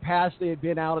you know, in the past, they had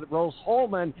been out at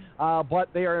Rose-Hulman, but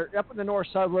they are up in the north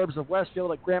suburbs of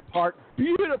Westfield at Grant Park.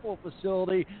 Beautiful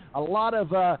facility. A lot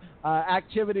of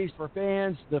activities for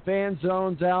fans. The fan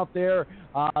zones out there.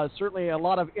 Certainly a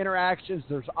lot of interactions.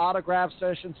 There's autograph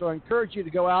sessions. So I encourage you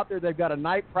to go out there. They've got a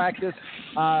night practice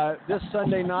this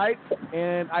Sunday night.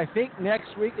 And I think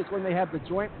next week is when they have the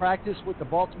joint practice with the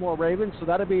Baltimore Ravens. So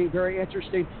that'll be very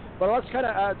interesting. But let's kind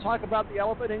of talk about the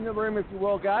elephant in the room, if you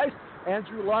will, guys.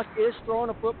 Andrew Luck is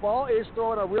throwing a football, is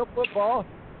throwing a real football.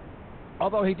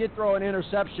 Although he did throw an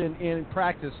interception in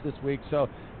practice this week. So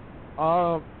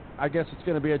I guess it's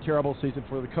going to be a terrible season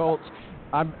for the Colts.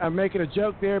 I'm making a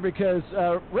joke there because,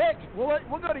 Rick, we'll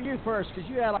go to you first because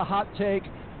you had a hot take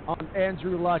on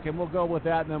Andrew Luck, and we'll go with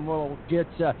that, and then we'll get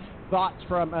thoughts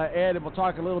from Ed, and we'll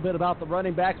talk a little bit about the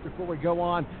running backs before we go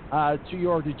on to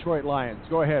your Detroit Lions.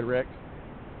 Go ahead, Rick.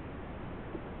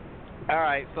 All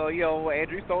right, so,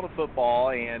 Andrew's throwing the football,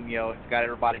 and, it's got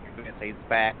everybody convinced he's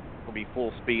back. Will be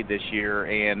full speed this year,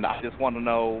 and I just want to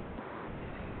know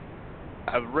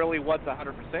really what's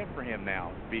 100% for him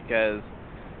now, because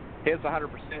his 100%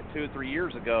 2 or 3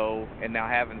 years ago, and now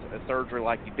having a surgery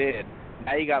like you did,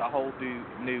 now you got a whole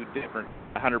new different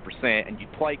 100%, and you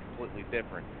play completely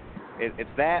different. It's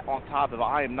that on top of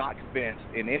I am not convinced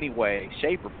in any way,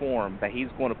 shape, or form that he's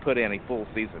going to put in a full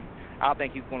season. I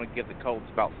think he's going to give the Colts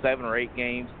about 7 or 8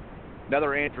 games.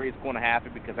 Another injury is going to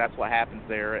happen because that's what happens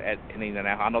there at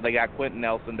Indianapolis. I know they got Quentin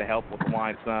Nelson to help with the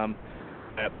line some.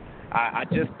 I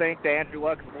just think that Andrew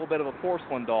Luck is a little bit of a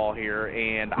porcelain doll here,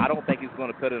 and I don't think he's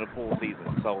going to put in a full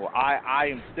season. So I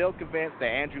am still convinced that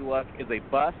Andrew Luck is a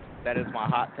bust. That is my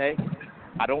hot take.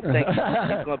 I don't think he's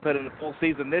going to put in a full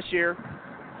season this year.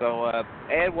 So,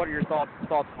 Ed, what are your thoughts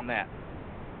on that?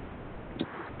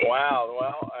 Wow.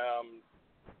 Well,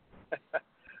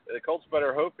 the Colts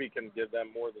better hope he can give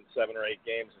them more than 7 or 8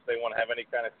 games if they want to have any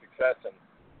kind of success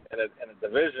in a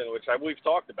division, which we've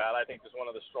talked about. I think is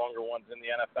one of the stronger ones in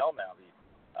the NFL now,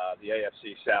 the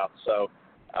AFC South. So,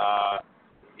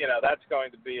 that's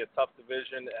going to be a tough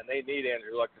division, and they need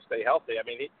Andrew Luck to stay healthy. I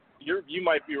mean, you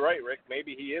might be right, Rick.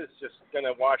 Maybe he is just going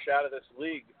to wash out of this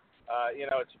league.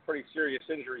 It's a pretty serious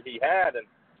injury he had, and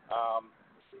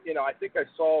I think I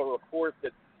saw a report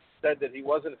that said that he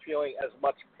wasn't feeling as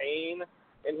much pain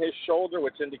in his shoulder,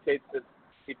 which indicates that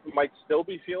he might still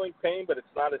be feeling pain, but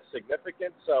it's not as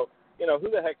significant. So, who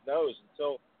the heck knows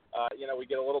until, we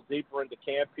get a little deeper into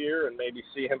camp here and maybe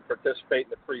see him participate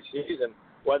in the preseason,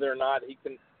 whether or not he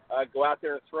can go out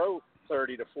there and throw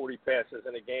 30 to 40 passes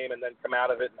in a game and then come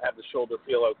out of it and have the shoulder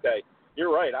feel okay.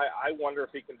 You're right. I wonder if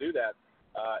he can do that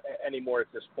anymore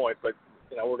at this point, but,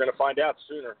 we're going to find out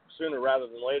sooner rather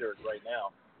than later right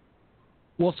now.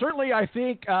 Well, certainly I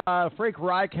think Frank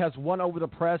Reich has won over the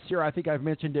press here. I think I've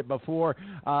mentioned it before.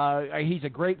 He's a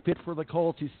great fit for the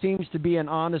Colts. He seems to be an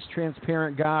honest,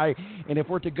 transparent guy. And if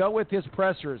we're to go with his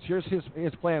pressers, here's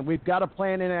his plan. We've got a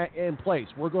plan in place.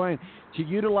 We're going to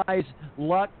utilize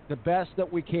luck the best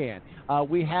that we can.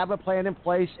 We have a plan in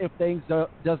place if things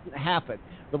doesn't happen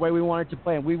the way we want it to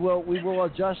plan. We will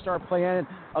adjust our plan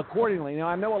accordingly. Now,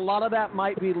 I know a lot of that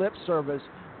might be lip service,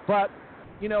 but,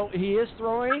 he is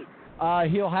throwing.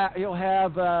 He'll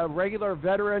have regular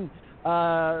veteran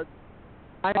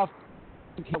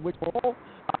which bowl.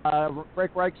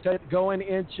 Frank Reich said going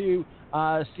into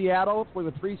Seattle for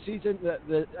the preseason.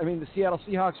 The Seattle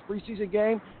Seahawks preseason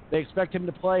game. They expect him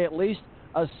to play at least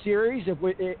a series,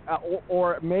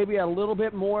 or maybe a little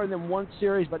bit more than one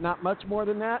series, but not much more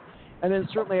than that. And then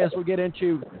certainly as we get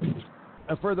into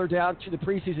further down to the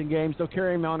preseason games, they'll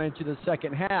carry him on into the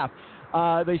second half.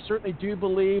 They certainly do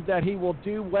believe that he will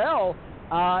do well,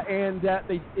 and that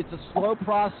it's a slow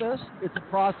process. It's a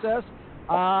process.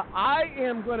 I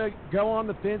am going to go on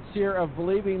the fence here of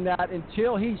believing that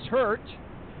until he's hurt,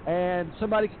 and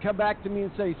somebody can come back to me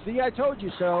and say, "See, I told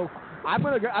you so."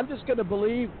 I'm just going to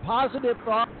believe positive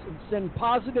thoughts and send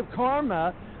positive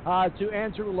karma to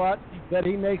Andrew Luck that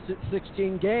he makes it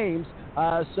 16 games.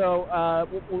 So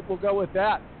we'll go with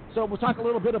that. So we'll talk a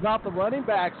little bit about the running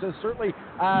backs. So certainly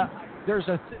there's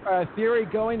a theory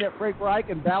going that Frank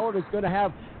Reich and Ballard is going to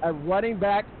have a running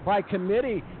back by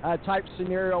committee type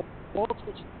scenario, which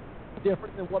is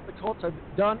different than what the Colts have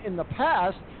done in the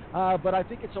past. But I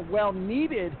think it's a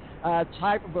well-needed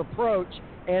type of approach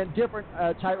and different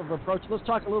type of approach. Let's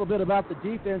talk a little bit about the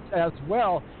defense as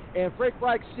well. And Frank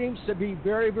Reich seems to be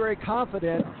very, very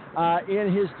confident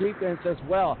in his defense as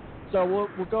well. So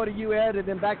we'll go to you, Ed, and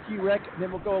then back to you, Rick, and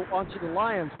then we'll go on to the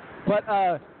Lions. But,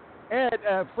 Ed,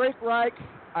 Frank Reich,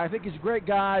 I think he's a great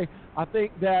guy. I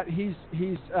think that he's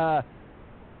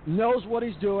knows what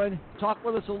he's doing. Talk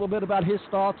with us a little bit about his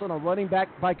thoughts on a running back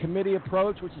by committee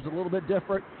approach, which is a little bit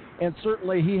different. And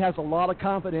certainly he has a lot of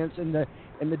confidence in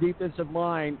the defensive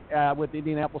line with the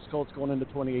Indianapolis Colts going into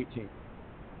 2018.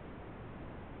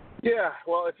 Yeah,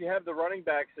 well, if you have the running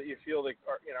backs that you feel that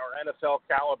are NFL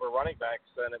caliber running backs,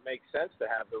 then it makes sense to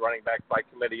have the running back by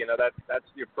committee. That's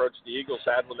the approach the Eagles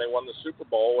had when they won the Super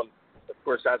Bowl, and of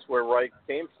course that's where Reich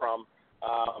came from.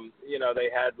 They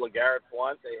had LeGarrette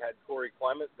Blount, they had Corey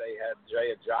Clement, they had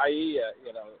Jay Ajayi,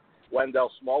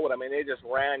 Wendell Smallwood. I mean, they just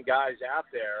ran guys out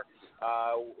there.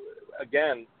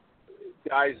 Again,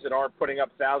 guys that aren't putting up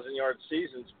 1,000-yard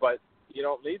seasons, but you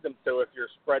don't need them to if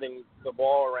you're spreading the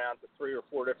ball around to 3 or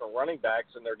 4 different running backs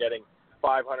and they're getting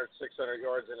 500, 600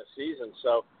 yards in a season.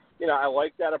 So, I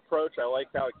like that approach. I like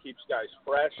how it keeps guys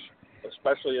fresh,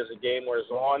 especially as the game wears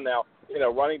on. Now,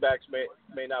 running backs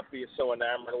may not be so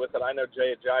enamored with it. I know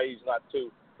Jay Ajayi's not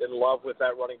too in love with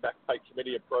that running back by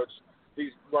committee approach.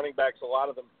 These running backs, a lot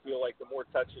of them feel like the more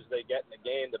touches they get in the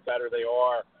game, the better they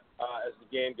are. As the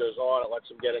game goes on, it lets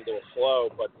them get into a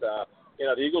flow. But,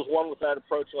 the Eagles won with that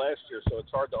approach last year, so it's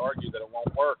hard to argue that it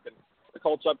won't work. And the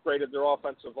Colts upgraded their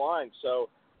offensive line. So,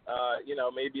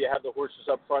 maybe you have the horses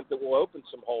up front that will open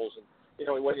some holes. And,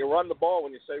 when you run the ball,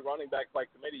 when you say running back by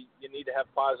committee, you need to have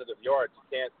positive yards. You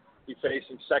can't be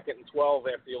facing 2nd and 12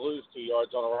 after you lose 2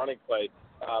 yards on a running play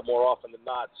more often than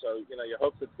not. So, you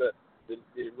hope that the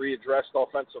readdressed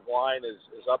offensive line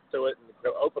is up to it and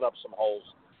open up some holes.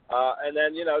 And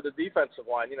then, the defensive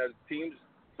line, teams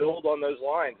build on those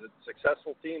lines.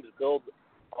 Successful teams build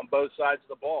on both sides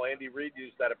of the ball. Andy Reid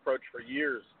used that approach for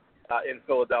years in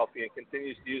Philadelphia and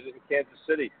continues to use it in Kansas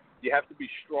City. You have to be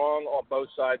strong on both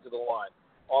sides of the line,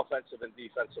 offensive and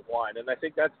defensive line. And I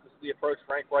think that's the approach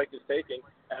Frank Reich is taking,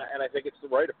 and I think it's the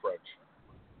right approach.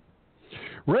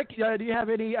 Rick, do you have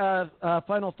any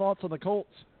final thoughts on the Colts?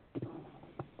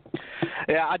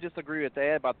 Yeah, I just agree with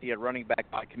Ed about the running back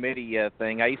by committee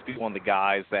thing. I used to be one of the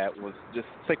guys that was just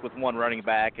stick with one running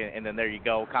back, and then there you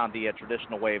go, kind of the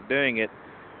traditional way of doing it.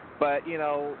 But,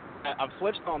 I've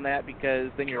switched on that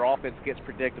because then your offense gets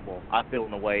predictable, I feel,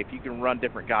 in a way. If you can run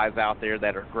different guys out there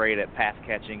that are great at pass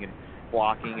catching and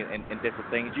blocking and different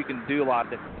things, you can do a lot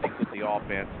of different things with the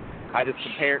offense. I just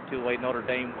compare it to the way Notre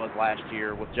Dame was last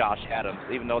year with Josh Adams,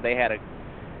 even though they had a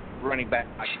running back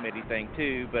by committee thing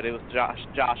too, but it was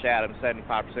Josh Adams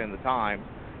 75% of the time.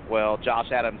 Well,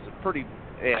 Josh Adams is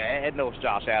Ed knows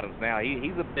Josh Adams now.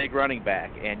 He's a big running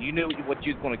back, and you knew what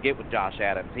you was going to get with Josh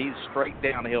Adams. He's a straight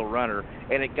downhill runner,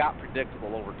 and it got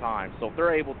predictable over time. So if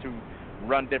they're able to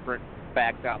run different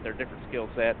backs out there, different skill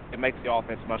set, it makes the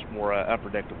offense much more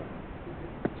unpredictable.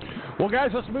 Well,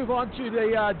 guys, let's move on to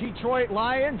the Detroit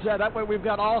Lions. That way we've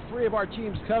got all three of our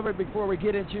teams covered before we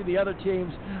get into the other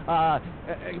teams,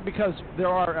 because there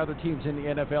are other teams in the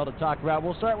NFL to talk about.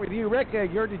 We'll start with you, Rick.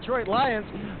 Your Detroit Lions,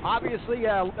 obviously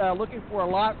looking for a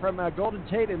lot from Golden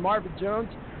Tate and Marvin Jones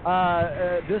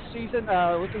this season,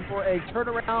 looking for a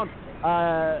turnaround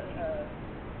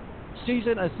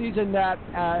season, a season that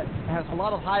has a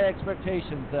lot of high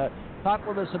expectations. Talk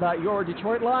with us about your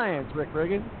Detroit Lions, Rick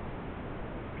Riggin.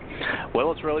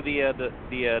 Well, it's really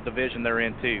the division they're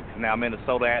in too. Now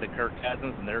Minnesota added Kirk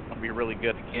Cousins, and they're going to be really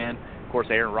good again. Of course,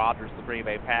 Aaron Rodgers, the Green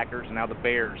Bay Packers, and now the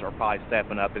Bears are probably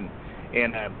stepping up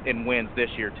in wins this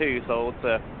year too. So it's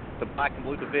the black and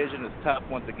blue division is tough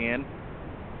once again.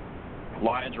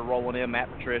 Lions are rolling in. Matt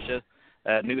Patricia,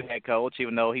 new head coach,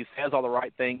 even though he says all the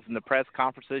right things in the press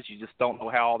conferences, you just don't know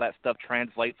how all that stuff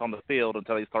translates on the field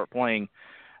until they start playing.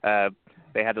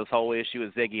 They had this whole issue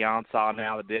with Ziggy Ansah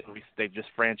now that they've just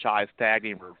franchise tagged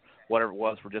him or whatever it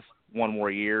was for just one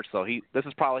more year. So this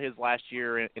is probably his last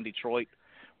year in Detroit,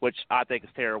 which I think is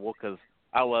terrible because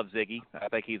I love Ziggy. I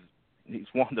think he's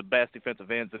one of the best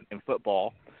defensive ends in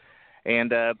football.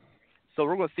 And so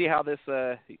we're going to see how this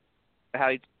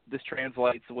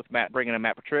translates with bringing in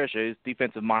Matt Patricia, his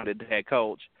defensive-minded head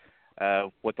coach,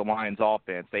 with the Lions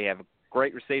offense. They have a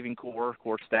great receiving core, of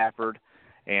course, Stafford,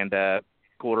 and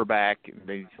quarterback.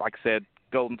 They, like I said,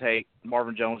 Golden Tate,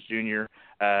 Marvin Jones Jr.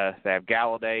 They have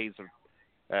Galladay's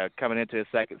coming into his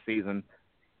second season.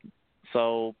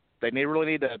 So they really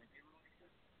need to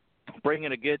bring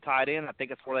in a good tight end. I think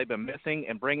that's where they've been missing,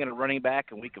 and bring in a running back,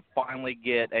 and we could finally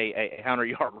get a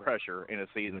 100-yard rusher in a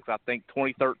season. Because I think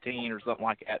 2013 or something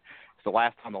like that is the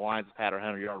last time the Lions have had a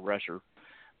 100-yard rusher.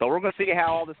 But we're going to see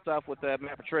how all this stuff with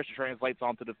Matt Patricia translates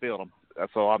onto the field.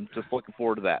 So I'm just looking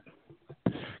forward to that.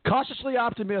 Cautiously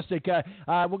optimistic.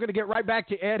 We're going to get right back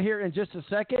to Ed here in just a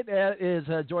second. Ed is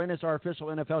joining us, our official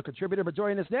NFL contributor. But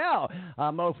joining us now,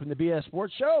 Mo from the BS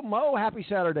Sports Show. Mo, happy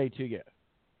Saturday to you.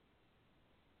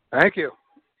 Thank you.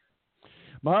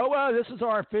 Mo, this is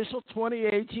our official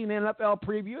 2018 NFL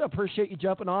preview. I appreciate you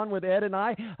jumping on with Ed and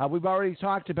I. We've already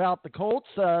talked about the Colts,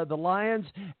 the Lions,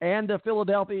 and the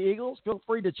Philadelphia Eagles. Feel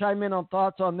free to chime in on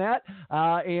thoughts on that,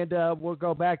 and we'll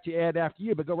go back to Ed after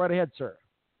you. But go right ahead, sir.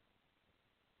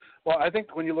 Well, I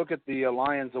think when you look at the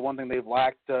Lions, the one thing they've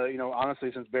lacked,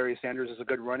 honestly, since Barry Sanders is a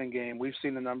good running game, we've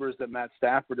seen the numbers that Matt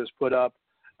Stafford has put up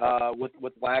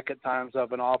with lack at times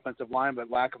of an offensive line, but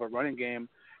lack of a running game.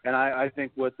 And I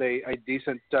think with a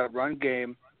decent run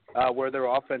game where their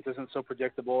offense isn't so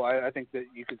predictable, I think that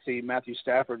you could see Matthew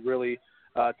Stafford really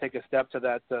take a step to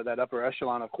that upper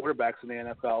echelon of quarterbacks in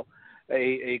the NFL.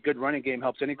 A good running game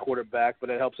helps any quarterback,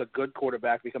 but it helps a good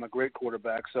quarterback become a great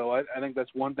quarterback. So I think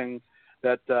that's one thing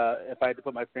that if I had to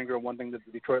put my finger on one thing that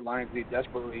the Detroit Lions need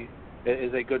desperately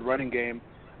is a good running game.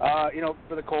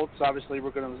 For the Colts, obviously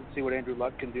we're going to see what Andrew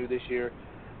Luck can do this year.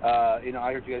 I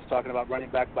heard you guys talking about running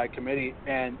back by committee,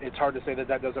 and it's hard to say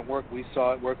that doesn't work. We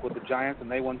saw it work with the Giants,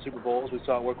 and they won Super Bowls. We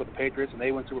saw it work with the Patriots, and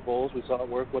they won Super Bowls. We saw it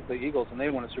work with the Eagles, and they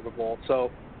won a Super Bowl.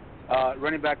 So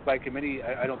running back by committee,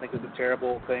 I don't think is a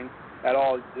terrible thing at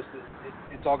all.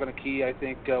 It's all going to key, I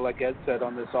think, like Ed said,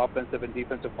 on this offensive and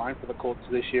defensive line for the Colts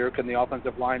this year. Can the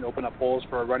offensive line open up holes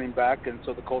for a running back, and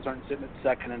so the Colts aren't sitting at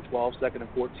 2nd and 12, 2nd and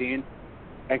 14?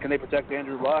 And can they protect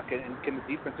Andrew Luck, and can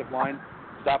the defensive line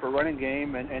stop a running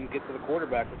game and get to the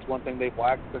quarterback? That's one thing they've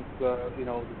lacked since the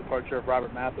departure of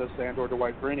Robert Mathis and or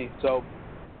Dwight Freeney. So,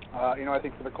 I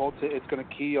think for the Colts, it's going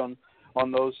to key on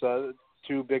those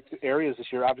two big areas this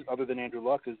year, other than Andrew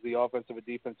Luck, is the offensive and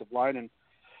defensive line. And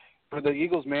for the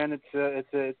Eagles, man,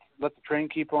 it's let the train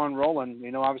keep on rolling.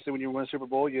 Obviously when you win a Super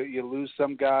Bowl, you lose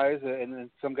some guys, and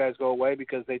then some guys go away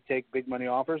because they take big money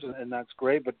offers, and that's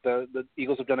great. But the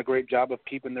Eagles have done a great job of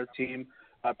keeping their team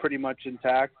pretty much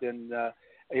intact, and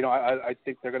I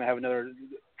think they're going to have another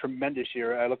tremendous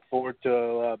year. I look forward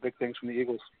to big things from the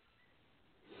Eagles.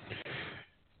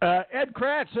 Ed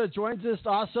Kracz joins us,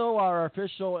 also our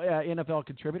official NFL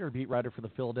contributor, beat writer for the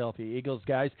Philadelphia Eagles,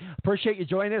 guys. Appreciate you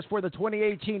joining us for the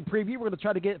 2018 preview. We're going to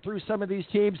try to get through some of these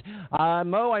teams.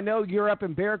 Mo, I know you're up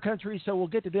in Bear Country, so we'll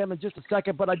get to them in just a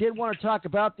second, but I did want to talk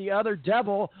about the other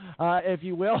devil, if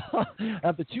you will,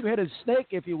 of the two-headed snake,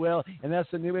 if you will, and that's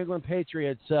the New England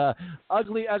Patriots.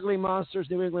 Ugly, ugly monsters,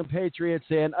 New England Patriots,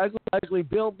 and ugly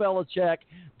Bill Belichick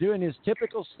doing his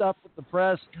typical stuff with the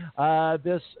press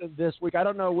this week. I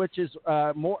don't know which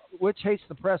hates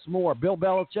the press more, Bill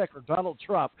Belichick or Donald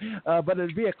Trump, but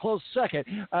it'd be a close second.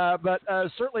 But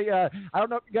certainly, I don't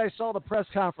know if you guys saw the press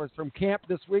conference from camp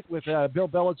this week with Bill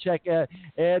Belichick,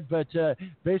 Ed, but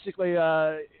basically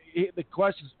the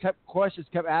questions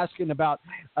kept asking about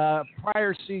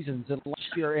prior seasons and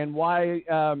last year and why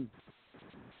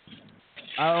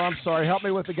Oh, I'm sorry. Help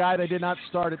me with the guy that did not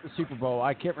start at the Super Bowl.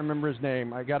 I can't remember his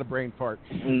name. I got a brain fart.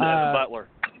 Butler.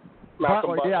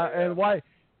 Butler, yeah. And why?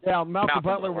 Yeah, Malcolm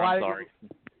Butler. Why? I'm sorry.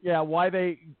 Yeah, why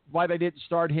they didn't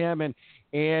start him?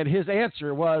 And his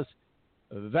answer was,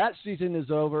 that season is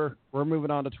over. We're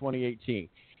moving on to 2018.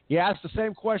 He asked the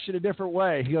same question a different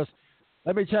way. He goes,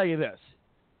 let me tell you this.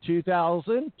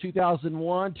 2000,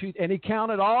 2001, and he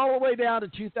counted all the way down to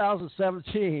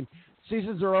 2017.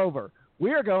 Seasons are over.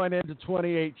 We are going into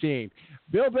 2018.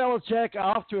 Bill Belichick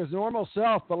off to his normal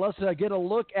self, but let's get a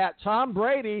look at Tom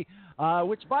Brady,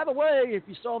 which, by the way, if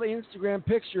you saw the Instagram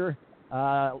picture,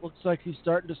 looks like he's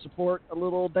starting to support a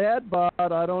little dad bod.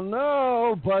 I don't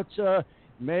know, but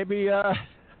maybe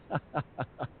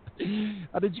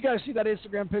did you guys see that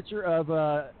Instagram picture of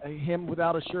him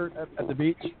without a shirt at the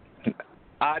beach?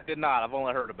 I did not. I've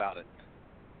only heard about it.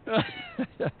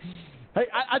 Hey,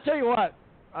 I tell you what,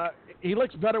 he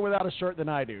looks better without a shirt than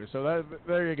I do. So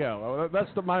there you go. That's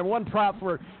my one prop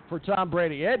for Tom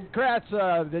Brady. Ed Kracz,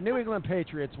 the New England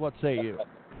Patriots. What say you?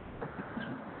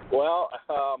 Well,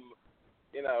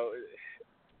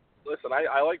 listen, I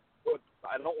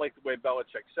don't like the way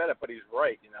Belichick said it, but he's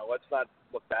right. Let's not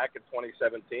look back at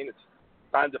 2017. It's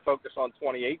time to focus on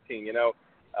 2018.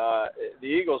 The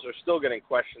Eagles are still getting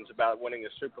questions about winning the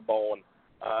Super Bowl, and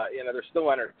they're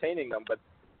still entertaining them. But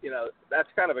that's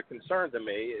kind of a concern to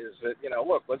me. Is that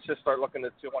look, let's just start looking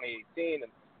at 2018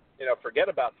 and forget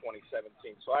about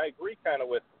 2017. So I agree kind of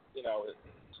with his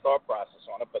thought process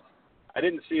on it, but I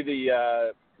didn't see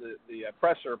the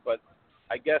presser. But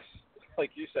I guess,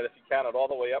 like you said, if you count it all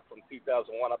the way up from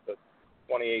 2001 up to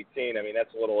 2018, I mean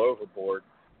that's a little overboard.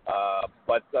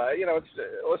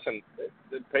 Listen,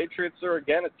 the Patriots are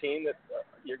again a team that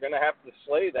you're going to have to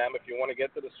slay them if you want to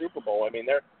get to the Super Bowl. I mean,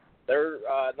 they're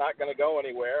not going to go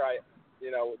anywhere.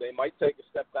 They might take a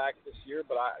step back this year,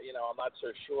 but I'm not so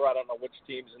sure. I don't know which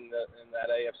teams in that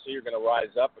AFC are going to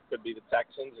rise up. It could be the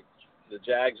Texans, the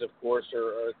Jags, of course,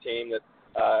 are a team that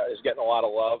is getting a lot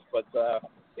of love. But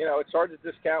it's hard to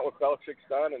discount what Belichick's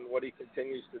done and what he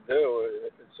continues to do.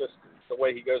 It's just the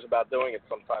way he goes about doing it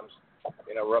sometimes.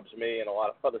 Rubs me and a lot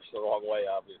of others the wrong way,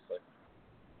 obviously.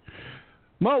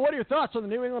 Mo, what are your thoughts on the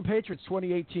New England Patriots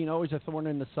 2018? Always a thorn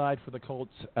in the side for the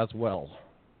Colts as well.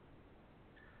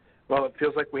 Well, it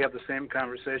feels like we have the same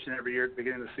conversation every year at the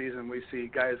beginning of the season. We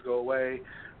see guys go away.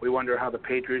 We wonder how the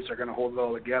Patriots are going to hold it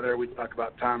all together. We talk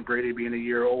about Tom Brady being a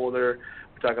year older.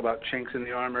 We talk about chinks in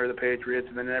the armor of the Patriots.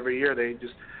 And then every year they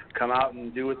just come out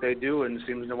and do what they do and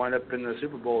seems to wind up in the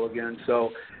Super Bowl again. So,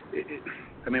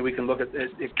 we can look at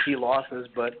key losses,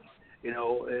 but,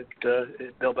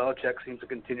 Bill Belichick seems to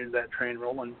continue that train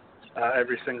rolling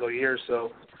every single year.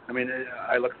 So,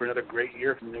 I look for another great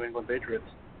year from the New England Patriots.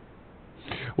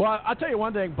 Well, I'll tell you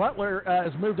one thing. Butler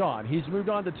has moved on. He's moved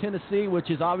on to Tennessee, which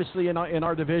is obviously in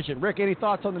our division. Rick, any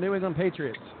thoughts on the New England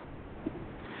Patriots?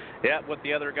 Yeah, with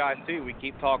the other guys, too. We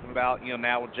keep talking about,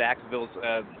 now with Jacksonville's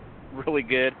really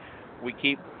good. We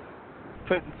keep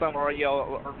putting some of our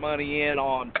money in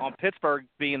on Pittsburgh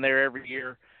being there every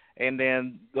year. And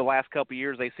then the last couple of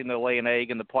years, they seem to lay an egg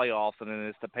in the playoffs, and then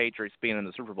it's the Patriots being in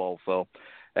the Super Bowl. So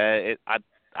I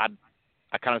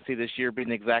kind of see this year being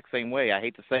the exact same way. I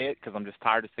hate to say it because I'm just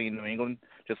tired of seeing New England,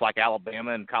 just like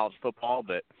Alabama in college football.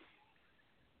 But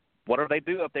whatever they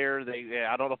do up there,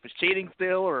 I don't know if it's cheating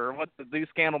still or what the new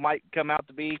scandal might come out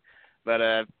to be. But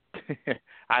I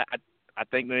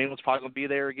think New England's probably going to be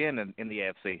there again in the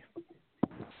AFC.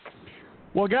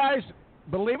 Well, guys,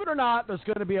 believe it or not, there's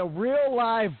going to be a real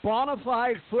live bona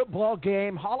fide football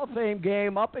game, Hall of Fame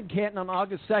game up in Canton on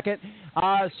August 2nd.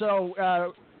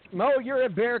 Mo, you're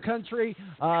in Bear Country.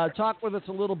 Talk with us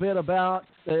a little bit about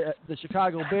the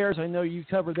Chicago Bears. I know you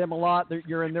cover them a lot.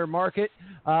 You're in their market.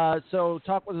 So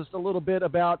talk with us a little bit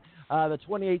about the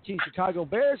 2018 Chicago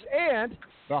Bears and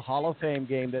the Hall of Fame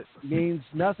game that means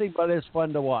nothing but is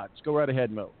fun to watch. Go right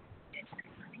ahead, Mo.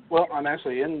 Well, I'm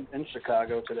actually in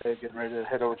Chicago today, getting ready to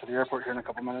head over to the airport here in a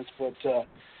couple minutes. But, the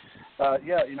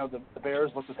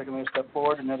Bears look to take another step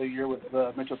forward, another year with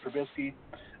Mitchell Trubisky.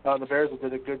 The Bears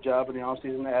did a good job in the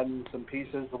offseason adding some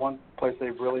pieces. The one place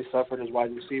they've really suffered is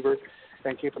wide receiver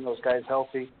and keeping those guys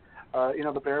healthy.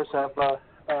 The Bears have,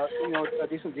 a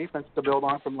decent defense to build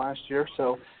on from last year.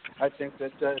 So I think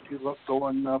that if you look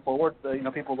going forward,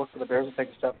 people look for the Bears to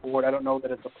take a step forward. I don't know that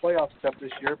it's a playoff step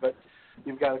this year, but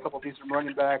you've got a couple of decent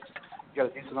running backs. You've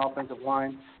got a decent offensive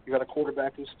line. You've got a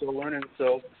quarterback who's still learning.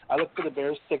 So I look for the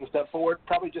Bears to take a step forward,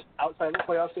 probably just outside the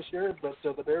playoffs this year, but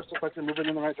the Bears look like they're moving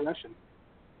in the right direction.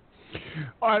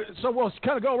 All right, so we'll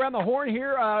kind of go around the horn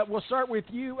here. We'll start with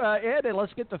you, Ed, and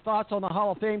let's get the thoughts on the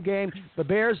Hall of Fame game, the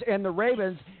Bears and the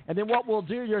Ravens. And then what we'll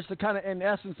do just to kind of, in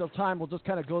essence of time, we'll just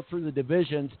kind of go through the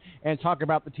divisions and talk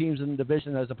about the teams in the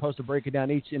division as opposed to breaking down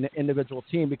each individual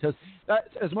team, because that,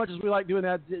 as much as we like doing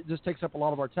that, it just takes up a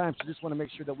lot of our time. So just want to make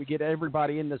sure that we get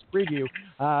everybody in this preview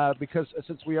because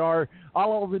since we are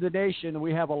all over the nation,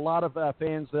 we have a lot of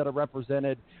fans that are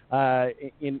represented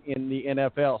in the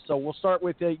NFL. So we'll start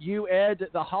with you, Ed.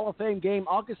 The Hall of Fame game,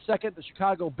 August 2nd, the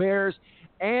Chicago Bears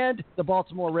and the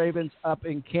Baltimore Ravens up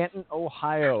in Canton,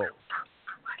 Ohio.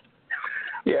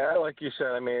 Yeah, like you said,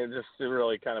 I mean, just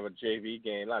really kind of a JV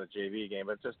game, not a JV game,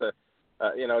 but just a,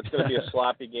 it's going to be a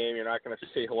sloppy game. You're not going to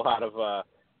see a lot of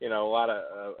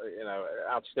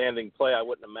outstanding play. I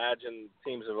wouldn't imagine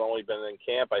teams have only been in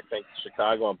camp. I think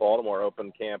Chicago and Baltimore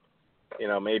opened camp,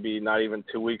 maybe not even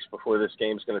 2 weeks before this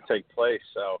game's going to take place.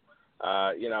 So,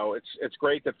 it's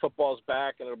great that football's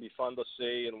back and it'll be fun to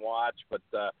see and watch, but,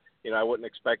 I wouldn't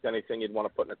expect anything you'd want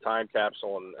to put in a time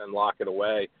capsule and lock it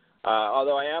away.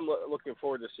 Although I am looking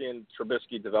forward to seeing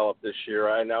Trubisky develop this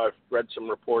year. I know I've read some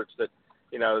reports that,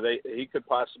 he could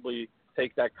possibly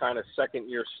take that kind of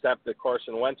second-year step that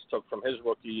Carson Wentz took from his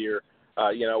rookie year.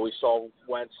 We saw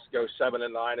Wentz go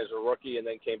 7-9 as a rookie and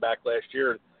then came back last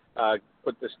year and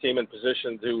put this team in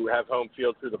position to have home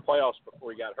field through the playoffs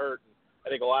before he got hurt. And I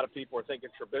think a lot of people are thinking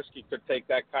Trubisky could take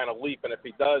that kind of leap, and if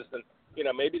he does, then,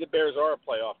 maybe the Bears are a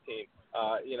playoff team.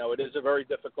 It is a very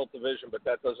difficult division, but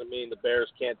that doesn't mean the Bears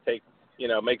can't make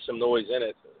some noise in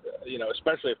it,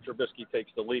 especially if Trubisky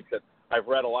takes the leap that I've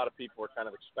read a lot of people are kind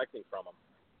of expecting from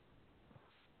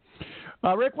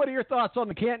him. Rick, what are your thoughts on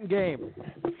the Canton game?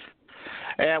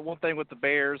 Yeah, one thing with the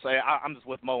Bears, I'm just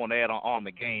with Mo and Ed on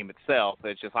the game itself.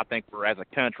 It's just I think we're, as a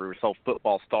country, we're so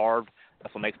football starved.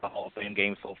 That's what makes the Hall of Fame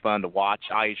game so fun to watch.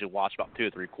 I usually watch about 2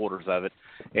 or 3 quarters of it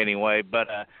anyway. But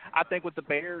I think with the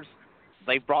Bears,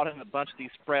 they've brought in a bunch of these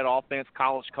spread offense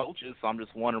college coaches, so I'm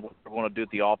just wondering what they're going to do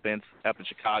with the offense up in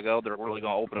Chicago. They're really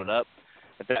going to open it up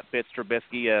if that fits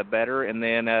Trubisky better. And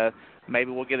then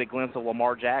maybe we'll get a glimpse of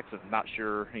Lamar Jackson. I'm not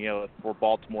sure, if we're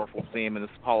Baltimore, if we'll see him in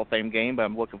this Hall of Fame game, but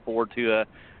I'm looking forward to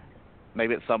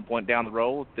maybe at some point down the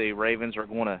road the Ravens are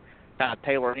going to kind of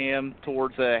tailor him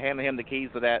towards handing him the keys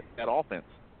to that offense.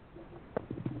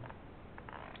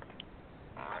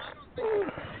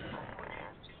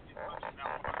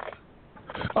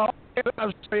 I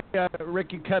was sorry,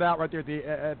 Rick, you cut out right there at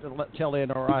the tail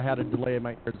end, or I had a delay in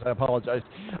my ears. I apologize.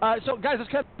 So, guys,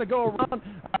 let's kind of go around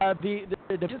the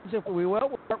divisions, if we will.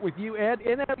 We'll start with you, Ed.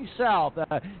 NFC South,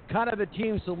 kind of the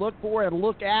teams to look for and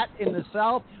look at in the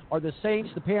South are the Saints,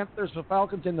 the Panthers, the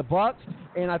Falcons, and the Bucks.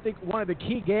 And I think one of the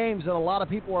key games that a lot of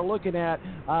people are looking at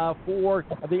for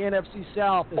the NFC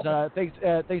South is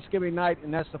Thanksgiving night,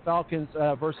 and that's the Falcons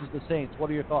versus the Saints. What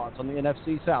are your thoughts on the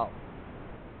NFC South?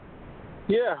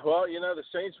 Yeah, well, the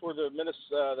Saints were the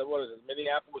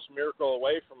Minneapolis Miracle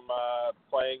away from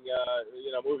playing,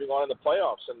 moving on in the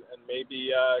playoffs and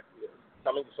maybe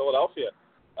coming to Philadelphia.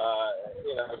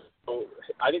 So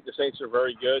I think the Saints are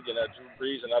very good. Drew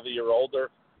Brees, another year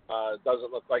older,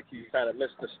 doesn't look like he kind of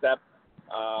missed a step.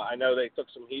 I know they took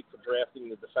some heat for drafting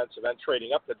the defensive end,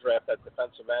 trading up to draft that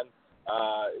defensive end,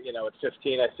 at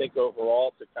 15, I think,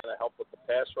 overall to kind of help with the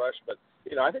pass rush. But,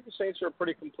 I think the Saints are a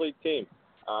pretty complete team.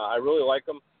 I really like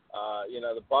them.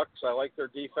 The Bucks, I like their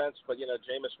defense, but,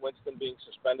 Jameis Winston being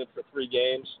suspended for 3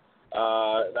 games,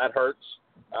 that hurts.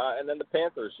 And then the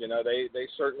Panthers, they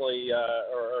certainly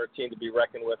are a team to be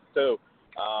reckoned with, too.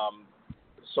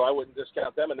 So I wouldn't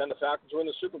discount them. And then the Falcons were in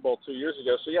the Super Bowl 2 years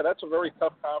ago. So, yeah, that's a very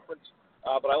tough conference.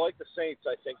 But I like the Saints,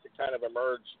 I think, to kind of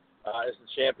emerge as the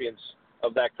champions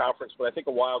of that conference. But I think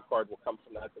a wild card will come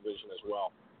from that division as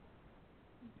well.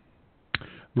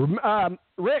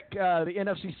 Rick, the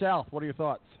NFC South, what are your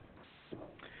thoughts?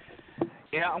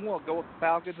 Yeah, I'm going to go with the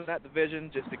Falcons in that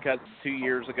division just because 2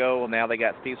 years ago, and now they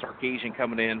got Steve Sarkisian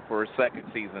coming in for his second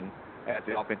season as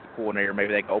the offensive coordinator.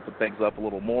 Maybe they can open things up a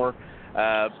little more.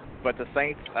 But the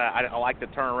Saints, I like the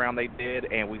turnaround they did,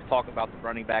 and we talked about the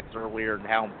running backs earlier and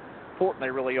how important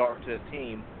they really are to the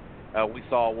team. We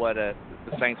saw what the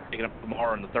Saints picking up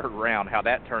Lamar in the 3rd round, how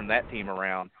that turned that team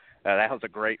around. That was a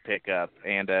great pickup,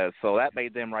 and so that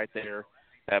made them right there.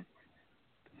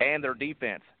 And their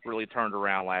defense really turned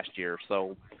around last year.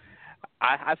 So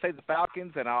I say the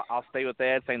Falcons, and I'll stay with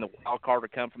that, saying the wild card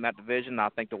would come from that division. I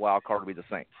think the wild card will be the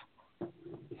Saints.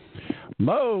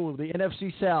 Mo, the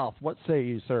NFC South, what say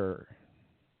you, sir?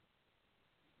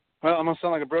 Well, I'm going to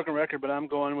sound like a broken record, but I'm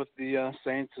going with the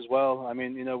Saints as well. I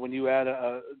mean, when you add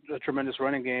a tremendous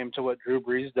running game to what Drew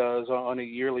Brees does on a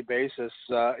yearly basis,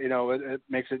 it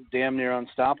makes it damn near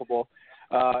unstoppable.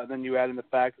 Then you add in the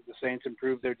fact that the Saints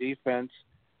improved their defense.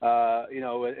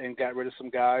 and got rid of some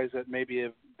guys that maybe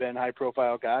have been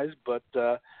high-profile guys, but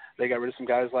they got rid of some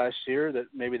guys last year that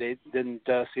maybe they didn't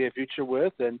see a future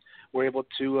with, and were able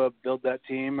to build that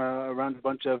team around a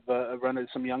bunch of around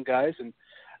some young guys, and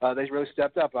they really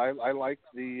stepped up. I like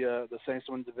the Saints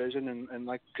to win division, and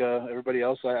like everybody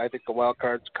else, I think the wild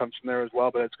card comes from there as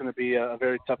well, but it's going to be a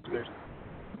very tough division.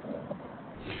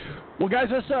 Well, guys,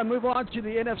 let's move on to the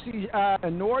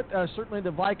NFC North. Certainly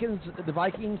the Vikings,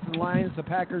 the Lions, the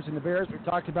Packers, and the Bears. We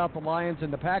talked about the Lions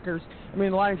and the Packers. The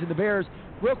Lions and the Bears.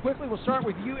 Real quickly, we'll start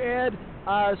with you, Ed.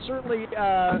 Certainly,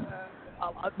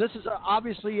 this is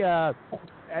obviously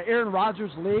Aaron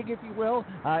Rodgers' league, if you will.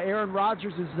 Aaron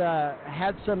Rodgers has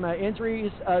had some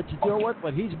injuries to deal with,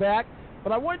 but he's back.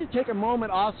 But I wanted to take a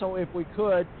moment also, if we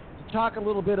could, talk a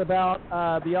little bit about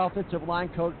the offensive line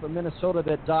coach from Minnesota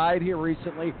that died here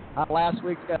recently, last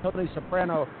week, Tony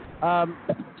Soprano.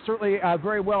 Certainly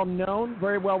very well known,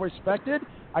 very well respected.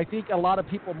 I think a lot of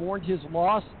people mourned his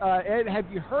loss. Ed,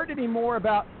 have you heard any more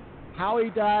about how he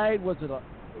died? Was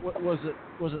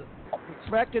it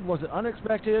expected? Was it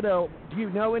unexpected? Do you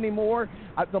know any more?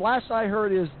 The last I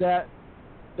heard is that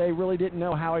they really didn't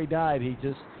know how he died. He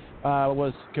just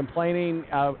was complaining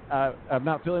of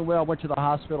not feeling well, went to the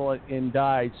hospital and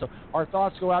died. So our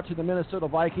thoughts go out to the Minnesota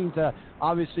Vikings.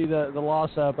 Obviously, the loss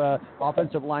of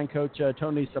offensive line coach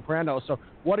Tony Soprano. So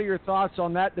what are your thoughts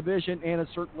on that division and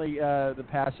certainly the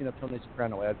passing of Tony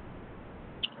Soprano, Ed?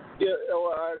 Yeah,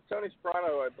 Tony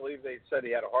Soprano, I believe they said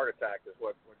he had a heart attack is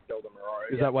what killed him.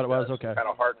 Is that what it was? Okay. Kind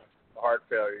of heart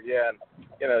failure, yeah. And,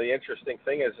 the interesting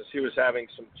thing is he was having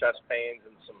some chest pains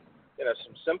and some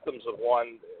symptoms of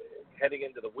one heading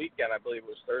into the weekend. I believe it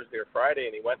was Thursday or Friday,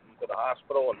 and he went into the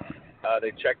hospital, and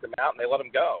they checked him out, and they let him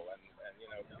go. And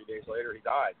 3 days later, he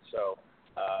died. So,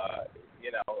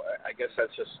 I guess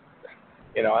that's just,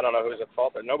 I don't know who's at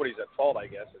fault. But nobody's at fault, I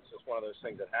guess. It's just one of those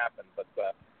things that happen. But,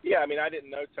 I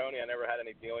didn't know Tony. I never had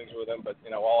any dealings with him. But,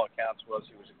 all accounts was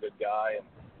he was a good guy. And,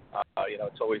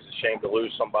 it's always a shame to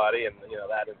lose somebody. And,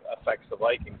 that affects the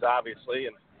Vikings, obviously.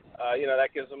 And,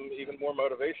 that gives them even more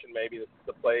motivation maybe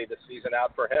to play the season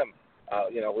out for him.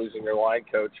 Losing their line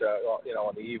coach,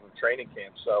 on the eve of training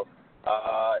camp. So,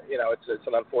 it's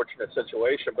an unfortunate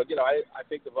situation. But, I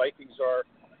think the Vikings are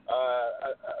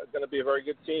going to be a very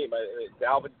good team.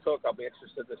 Dalvin Cook, I'll be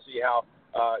interested to see how,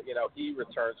 he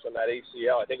returns from that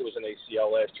ACL. I think it was an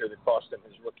ACL last year that cost him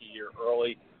his rookie year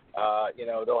early.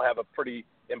 They'll have a pretty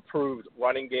improved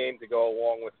running game to go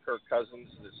along with Kirk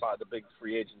Cousins, the big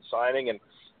free agent signing. And,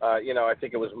 I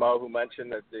think it was Mo who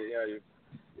mentioned that,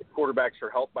 quarterbacks are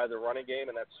helped by the running game,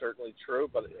 and that's certainly true.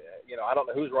 But, I don't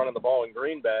know who's running the ball in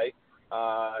Green Bay.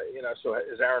 So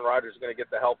is Aaron Rodgers going to get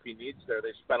the help he needs there?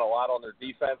 They spent a lot on their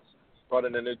defense, brought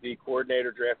in a new D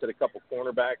coordinator, drafted a couple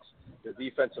cornerbacks. The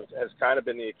defense has kind of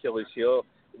been the Achilles heel.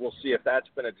 We'll see if that's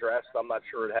been addressed. I'm not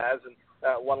sure it has. And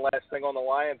one last thing on the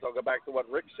Lions, I'll go back to what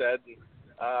Rick said. And,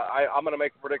 I'm going to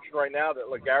make a prediction right now that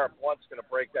LeGarrette Blount's going to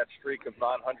break that streak of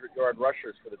non-100-yard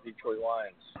rushers for the Detroit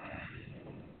Lions.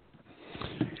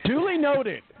 Duly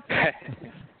noted.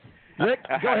 Rick,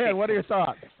 go ahead. What are your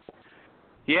thoughts?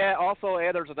 Yeah, also,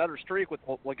 Ed, there's another streak with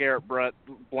LeGarrette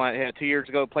Blount. He had 2 years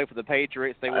ago, played for the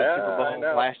Patriots. They won Super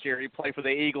Bowl. Last year, he played for the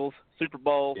Eagles, Super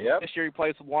Bowl. Yep. This year, he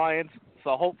plays for the Lions.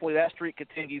 So hopefully that streak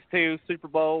continues too, Super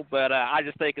Bowl. But I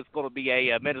just think it's going to be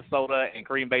a Minnesota and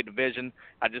Green Bay division.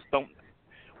 I just don't,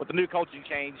 with the new coaching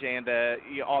change and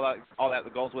all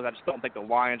that goes with it, I just don't think the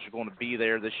Lions are going to be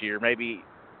there this year. Maybe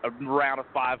around a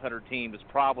 500 team is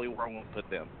probably where I'm going to put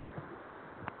them.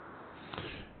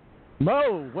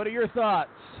 Mo, what are your thoughts?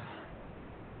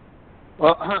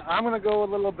 Well, I'm going to go a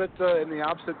little bit in the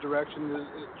opposite direction.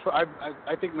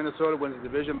 I think Minnesota wins the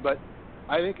division, but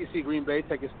I think you see Green Bay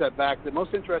take a step back. The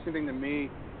most interesting thing to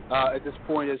me at this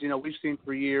point is, we've seen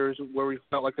for years where we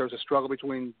felt like there was a struggle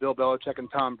between Bill Belichick and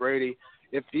Tom Brady.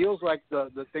 It feels like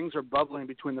the things are bubbling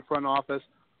between the front office,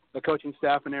 the coaching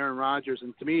staff, and Aaron Rodgers.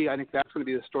 And to me, I think that's going to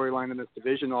be the storyline in this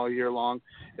division all year long.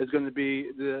 Is going to be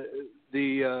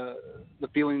the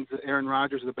feelings that Aaron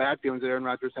Rodgers, the bad feelings that Aaron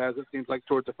Rodgers has, it seems like,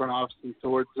 towards the front office and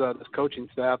towards this coaching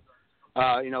staff.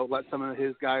 Let some of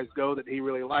his guys go that he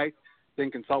really liked,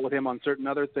 then consult with him on certain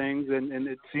other things. And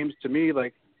it seems to me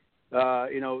like, there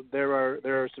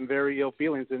are some very ill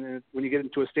feelings. And when you get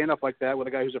into a standoff like that with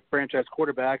a guy who's a franchise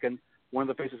quarterback and one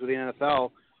of the faces of the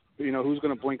NFL, who's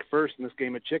going to blink first in this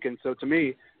game of chicken? So to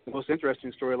me, the most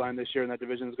interesting storyline this year in that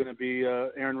division is going to be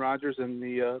Aaron Rodgers and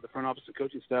the front office and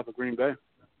coaching staff of Green Bay.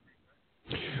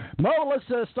 Mo,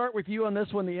 let's start with you on this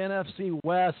one. The NFC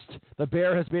West, the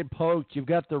bear has been poked. You've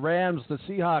got the Rams, the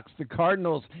Seahawks, the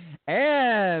Cardinals,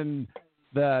 and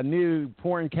the new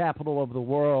porn capital of the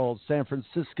world, San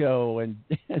Francisco, and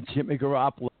Jimmy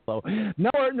Garoppolo.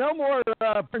 No more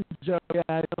porn joke.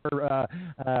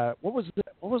 What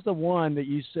was the one that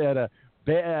you said?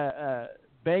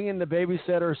 Banging the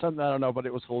babysitter or something? I don't know, but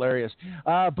it was hilarious.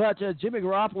 But Jimmy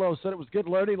Garoppolo said it was a good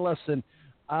learning lesson.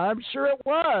 I'm sure it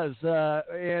was.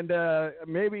 And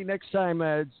maybe next time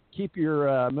keep your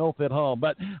MILF at home.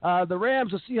 But the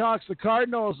Rams, the Seahawks, the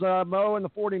Cardinals, Mo, and the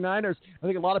 49ers, I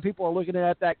think a lot of people are looking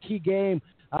at that key game,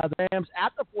 the Rams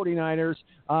at the 49ers,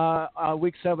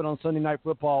 Week 7 on Sunday Night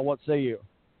Football. What say you?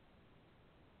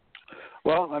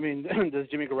 Well, I mean, does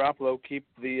Jimmy Garoppolo keep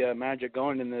the magic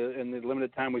going in the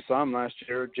limited time we saw him last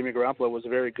year? Jimmy Garoppolo was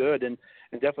very good and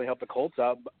definitely helped the Colts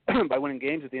out by winning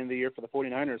games at the end of the year for the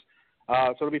 49ers.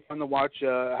 So it'll be fun to watch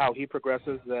how he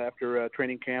progresses after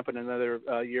training camp and another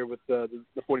year with the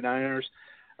 49ers.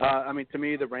 I mean, to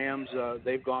me, the Rams,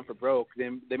 they've gone for broke. They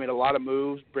made a lot of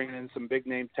moves, bringing in some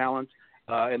big-name talent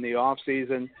in the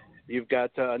offseason. You've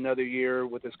got another year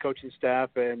with this coaching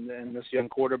staff and this young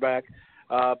quarterback.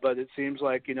 But it seems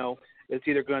like, it's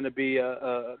either going to be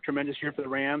a tremendous year for the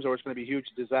Rams or it's going to be a huge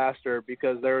disaster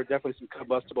because there are definitely some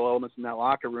combustible elements in that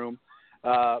locker room.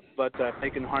 But if they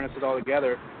can harness it all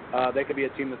together, they could be a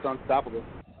team that's unstoppable.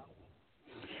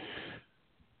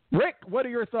 Rick, what are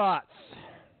your thoughts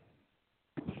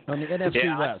on the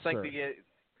NFC West? I think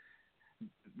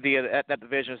that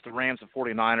division is the Rams and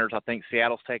 49ers. I think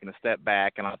Seattle's taking a step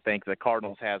back, and I think the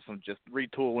Cardinals have some just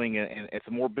retooling and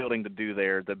some more building to do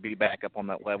there to be back up on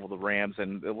that level of the Rams.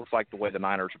 And it looks like the way the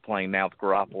Niners are playing now with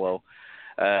Garoppolo.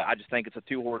 I just think it's a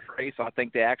two-horse race. I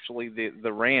think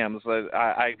the Rams,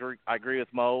 I agree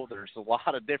with Mo. There's a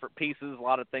lot of different pieces, a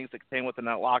lot of things that contain within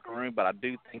that locker room, but I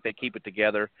do think they keep it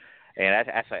together. And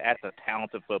that's a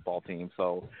talented football team.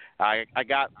 So I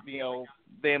got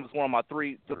them as one of my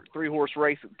three horse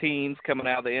race teams coming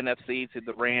out of the NFC, to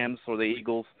the Rams or the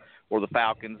Eagles or the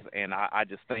Falcons. And I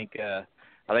just think I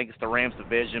think it's the Rams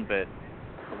division, but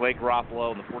the way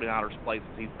Garoppolo and the 49ers plays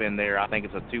since he's been there, I think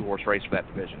it's a two horse race for that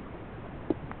division.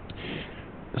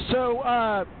 So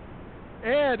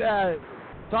Ed,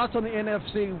 thoughts on the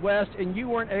NFC West? And you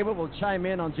weren't able to chime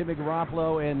in on Jimmy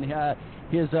Garoppolo and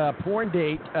his porn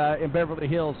date in Beverly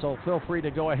Hills, so feel free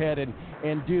to go ahead and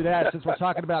do that. Since we're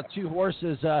talking about two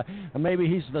horses, maybe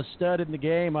he's the stud in the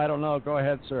game. I don't know. Go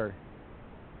ahead, sir.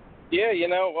 Yeah,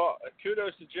 well,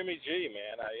 kudos to Jimmy G,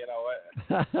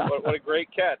 man. What a great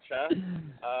catch, huh?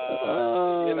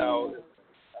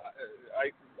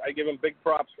 I give him big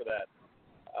props for that.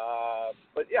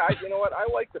 But yeah, you know what? I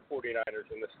like the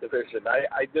 49ers in this division.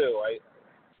 I do.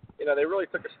 They really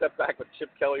took a step back with Chip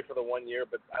Kelly for the 1 year,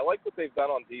 but I like what they've done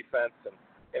on defense and,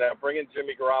 bringing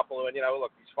Jimmy Garoppolo in.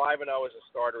 Look, he's 5-0 as a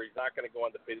starter. He's not going to go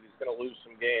undefeated. He's going to lose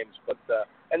some games, but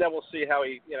and then we'll see how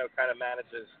he, kind of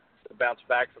manages to bounce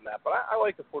back from that. But I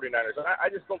like the 49ers.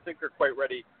 I just don't think they're quite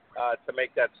ready to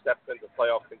make that step into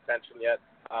playoff contention yet.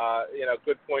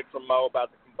 Good point from Mo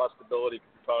about the combustibility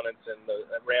components in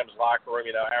the Rams locker room.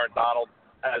 Aaron Donald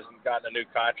hasn't gotten a new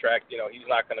contract. He's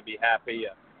not going to be happy.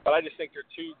 But I just think they're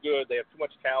too good. They have too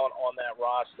much talent on that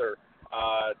roster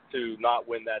to not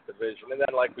win that division. And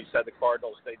then, like we said, the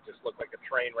Cardinals, they just look like a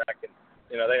train wreck. And,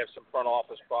 they have some front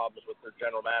office problems with their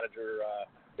general manager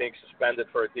being suspended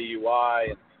for a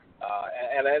DUI.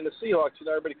 And the Seahawks,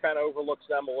 everybody kind of overlooks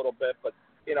them a little bit. But,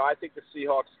 I think the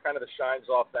Seahawks kind of shines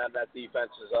off them. That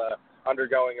defense is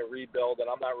undergoing a rebuild, and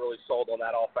I'm not really sold on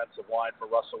that offensive line for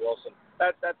Russell Wilson.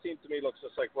 That team to me looks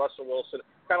just like Russell Wilson,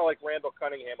 kind of like Randall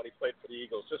Cunningham when he played for the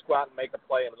Eagles. Just go out and make a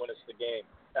play and win us the game.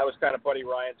 That was kind of Buddy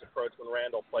Ryan's approach when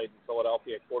Randall played in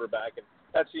Philadelphia at quarterback, and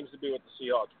that seems to be what the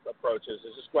Seahawks approach is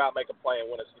just go out and make a play and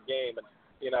win us the game. And,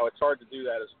 it's hard to do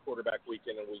that as a quarterback week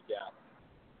in and week out.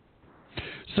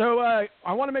 So I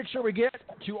want to make sure we get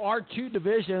to our two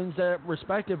divisions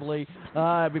respectively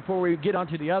before we get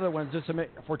onto the other ones, just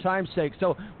for time's sake.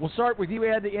 So we'll start with you,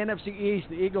 Ed, the NFC East,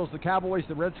 the Eagles, the Cowboys,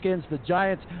 the Redskins, the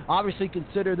Giants. Obviously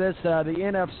consider this the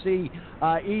NFC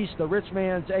East, the rich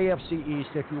man's AFC East,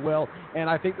 if you will. And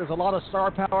I think there's a lot of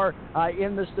star power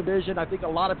in this division. I think a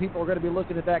lot of people are going to be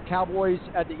looking at that Cowboys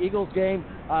at the Eagles game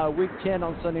Week 10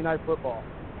 on Sunday Night Football.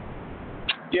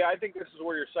 Yeah, I think this is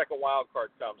where your second wild card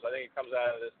comes. I think it comes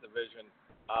out of this division.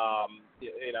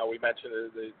 We mentioned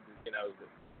the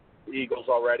Eagles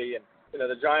already, and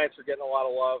the Giants are getting a lot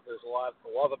of love. There's a lot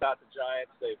of love about the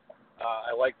Giants.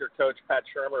 I like their coach Pat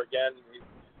Shurmur again. He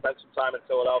spent some time in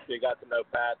Philadelphia, got to know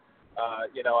Pat. I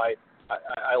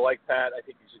like Pat. I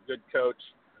think he's a good coach.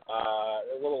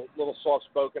 A little soft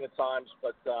spoken at times,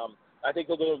 but I think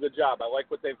he'll do a good job. I like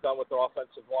what they've done with their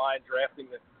offensive line, drafting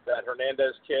that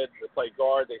Hernandez kid to play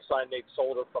guard. They signed Nate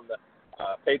Solder from the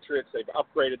Patriots. They've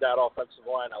upgraded that offensive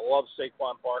line. I love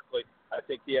Saquon Barkley. I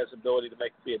think he has the ability to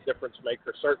be a difference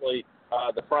maker. Certainly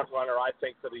the front runner, I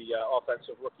think, for the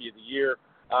offensive rookie of the year.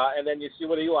 And then you see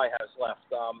what Eli has left.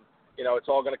 It's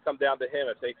all going to come down to him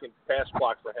if they can pass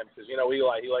block for him because,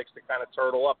 Eli, he likes to kind of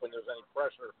turtle up when there's any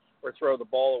pressure or throw the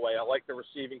ball away. I like the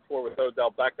receiving core with Odell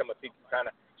Beckham if he can kind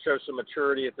of show some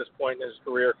maturity at this point in his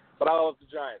career. But I love the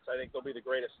Giants. I think they'll be the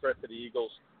greatest threat to the Eagles,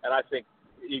 and I think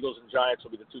the Eagles and Giants will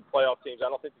be the two playoff teams. I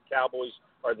don't think the Cowboys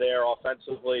are there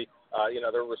offensively.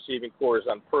 Their receiving core is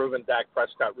unproven. Dak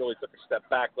Prescott really took a step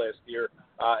back last year,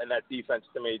 and that defense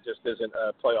to me just isn't a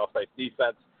playoff-type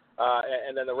defense.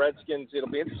 And then the Redskins,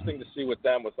 it'll be interesting to see with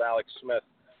them, with Alex Smith,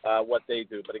 what they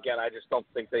do. But, again, I just don't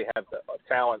think they have the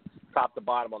talent top to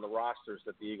bottom on the rosters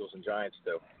that the Eagles and Giants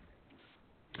do.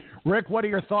 Rick, what are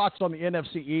your thoughts on the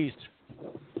NFC East?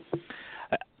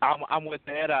 I'm with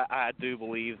Ed. I do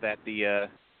believe that the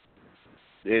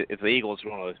Eagles are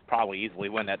going to probably easily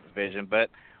win that division. But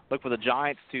look for the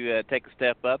Giants to take a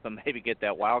step up and maybe get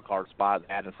that wild card spot,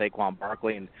 adding Saquon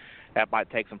Barkley, and that might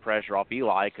take some pressure off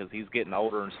Eli because he's getting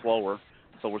older and slower.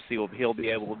 So we'll see what he'll be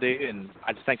able to do. And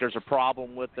I just think there's a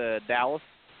problem with Dallas,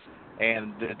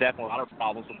 and there's definitely a lot of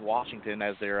problems with Washington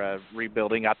as they're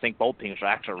rebuilding. I think both teams are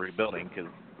actually rebuilding because,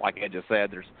 like Ed just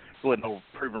said, there's really no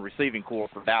proven receiving core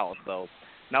for Dallas. So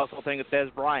now this whole thing with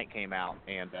Dez Bryant came out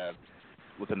and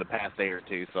within the past day or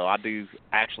two. So I do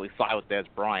actually side with Dez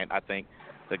Bryant. I think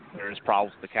that there's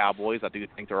problems with the Cowboys. I do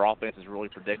think their offense is really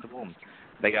predictable, and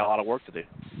they got a lot of work to do.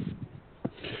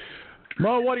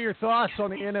 Mo, what are your thoughts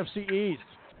on the NFC East?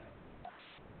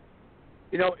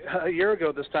 A year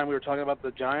ago this time we were talking about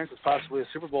the Giants as possibly a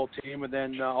Super Bowl team, and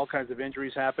then all kinds of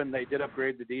injuries happened. They did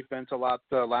upgrade the defense a lot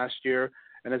last year,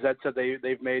 and as Ed said,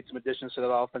 they've made some additions to that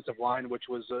offensive line, which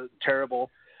was terrible.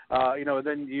 And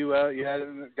then you had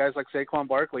guys like Saquon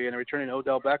Barkley and returning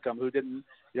Odell Beckham, who didn't,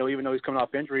 even though he's coming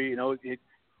off injury,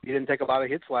 he didn't take a lot of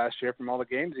hits last year from all the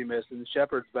games he missed, and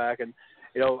Shepard's back, and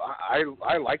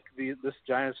I like this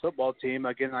Giants football team.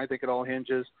 Again, I think it all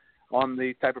hinges on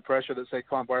the type of pressure that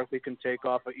Saquon Barkley can take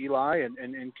off of Eli, and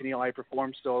can Eli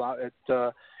perform still at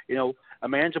a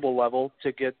manageable level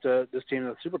to get this team to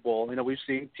the Super Bowl. We've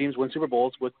seen teams win Super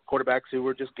Bowls with quarterbacks who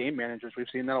were just game managers. We've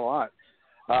seen that a lot.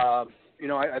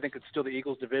 I think it's still the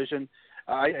Eagles division.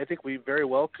 I think we very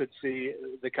well could see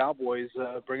the Cowboys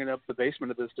bringing up the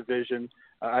basement of this division.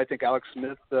 I think Alex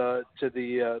Smith to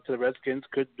the Redskins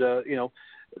could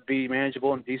be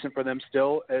manageable and decent for them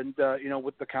still. And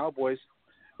with the Cowboys,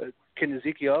 can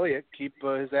Ezekiel Elliott keep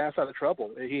his ass out of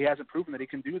trouble? He hasn't proven that he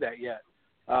can do that yet.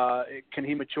 Can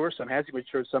he mature some? Has he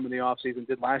matured some in the offseason?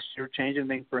 Did last year change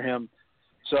anything for him?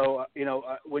 So,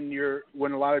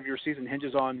 when a lot of your season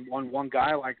hinges on one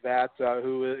guy like that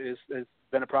who has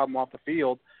been a problem off the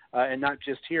field, and not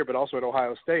just here but also at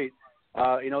Ohio State,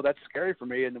 that's scary for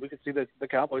me, and we could see the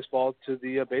Cowboys fall to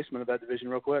the basement of that division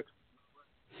real quick.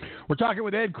 We're talking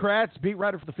with Ed Kracz, beat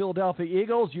writer for the Philadelphia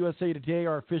Eagles, USA Today,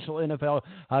 our official NFL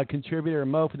contributor, and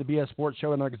Mo for the BS Sports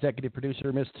Show, and our executive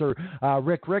producer, Mr.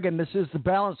 Rick Riggin. This is The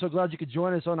Balance. So glad you could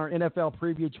join us on our NFL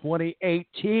Preview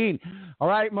 2018. All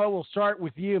right, Mo, we'll start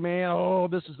with you, man. Oh,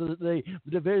 this is the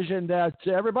division that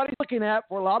everybody's looking at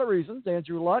for a lot of reasons.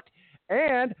 Andrew Luck,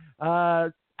 and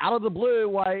out of the blue,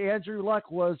 why Andrew Luck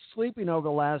was sleeping over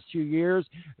the last 2 years,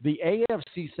 the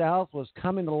AFC South was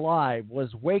coming alive,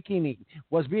 was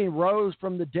being rose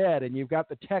from the dead, and you've got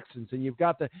the Texans, and you've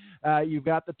got the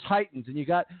Titans, and you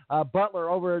got Butler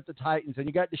over at the Titans, and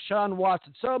you got Deshaun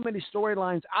Watson. So many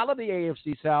storylines out of the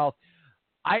AFC South.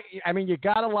 I mean, you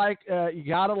gotta like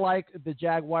the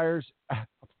Jaguars.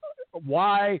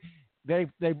 Why they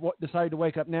decided to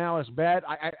wake up now is bad.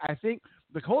 I think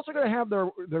the Colts are going to have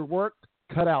their work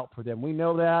cut out for them. We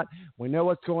know that. We know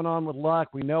what's going on with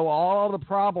Luck. We know all the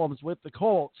problems with the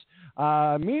Colts.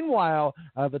 Meanwhile,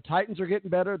 the Titans are getting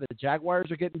better. The Jaguars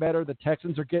are getting better. The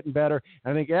Texans are getting better.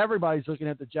 I think everybody's looking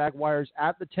at the Jaguars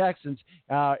at the Texans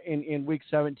in Week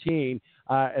 17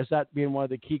 as that being one of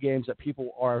the key games that people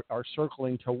are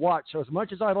circling to watch. So as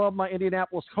much as I love my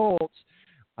Indianapolis Colts,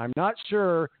 I'm not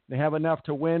sure they have enough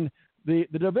to win the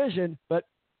division, but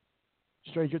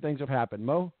stranger things have happened.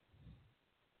 Mo?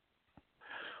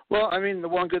 Well, I mean, the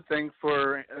one good thing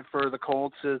for the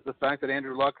Colts is the fact that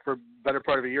Andrew Luck, for the better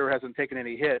part of a year, hasn't taken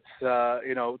any hits,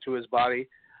 to his body,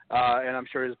 and I'm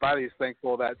sure his body is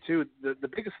thankful of that too. The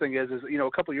biggest thing is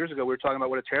a couple of years ago we were talking about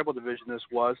what a terrible division this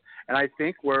was, and I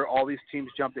think where all these teams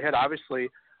jumped ahead. Obviously,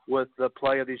 with the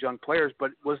play of these young players,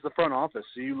 but was the front office.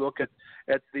 So you look at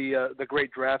the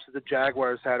great drafts that the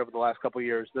Jaguars had over the last couple of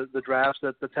years, the drafts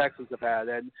that the Texans have had,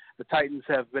 and the Titans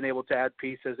have been able to add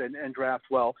pieces and draft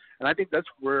well. And I think that's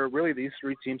where really these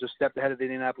three teams have stepped ahead of the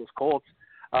Indianapolis Colts,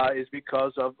 is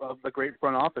because of the great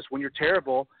front office. When you're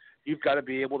terrible, you've got to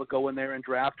be able to go in there and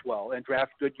draft well and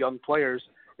draft good young players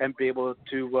and be able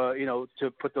to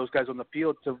to put those guys on the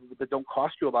field that don't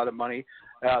cost you a lot of money,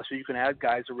 so you can add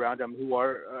guys around them who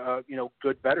are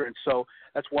good veterans. So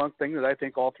that's one thing that I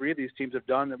think all three of these teams have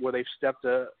done, where they've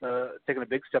taken a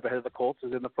big step ahead of the Colts,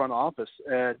 is in the front office.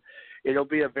 And it'll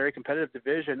be a very competitive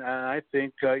division, and I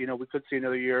think we could see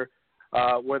another year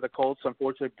where the Colts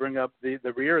unfortunately bring up the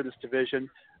rear of this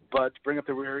division, but bring up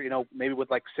the rear, maybe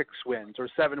with like 6 wins or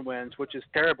 7 wins, which is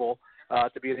terrible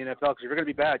to be in the NFL, because if you're going to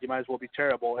be bad, you might as well be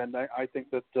terrible. And I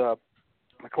think that the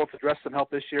Colts addressed some help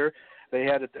this year. They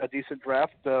had a decent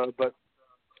draft, but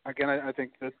again, I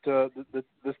think that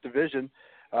this division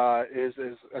is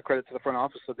a credit to the front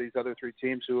office of these other three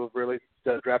teams who have really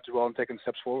drafted well and taken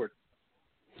steps forward.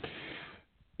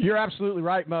 You're absolutely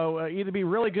right, Mo. Either be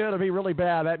really good or be really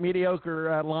bad. That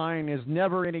mediocre line is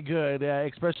never any good,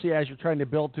 especially as you're trying to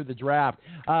build through the draft.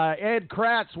 Ed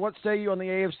Kracz, what say you on the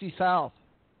AFC South?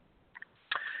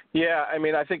 Yeah, I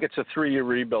mean, I think it's a 3-year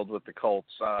rebuild with the Colts.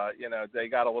 They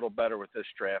got a little better with this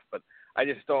draft, but I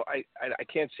just don't. I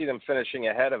can't see them finishing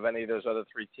ahead of any of those other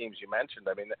 3 teams you mentioned.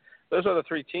 I mean, those other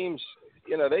 3 teams,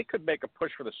 they could make a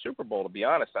push for the Super Bowl. To be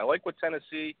honest, I like what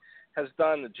Tennessee has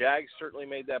done. The Jags certainly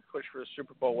made that push for the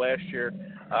Super Bowl last year,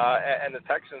 and the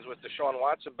Texans with Deshaun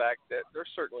Watson back, they're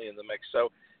certainly in the mix. So,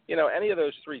 any of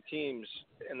those 3 teams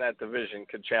in that division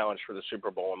could challenge for the Super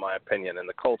Bowl, in my opinion, and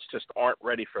the Colts just aren't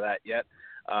ready for that yet.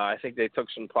 I think they took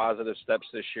some positive steps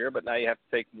this year, but now you have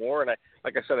to take more. And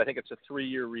like I said, I think it's a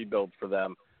 3-year rebuild for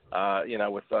them,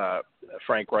 with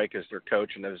Frank Reich as their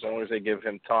coach. And as long as they give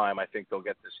him time, I think they'll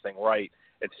get this thing right.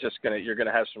 It's just you're going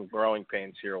to have some growing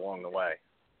pains here along the way.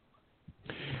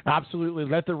 Absolutely.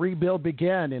 Let the rebuild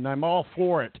begin, and I'm all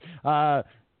for it.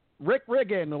 Rick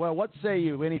Riggin, well, what say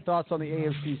you? Any thoughts on the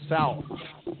AFC South?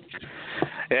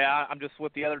 Yeah, I'm just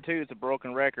with the other two. It's a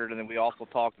broken record, and then we also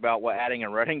talked about what adding a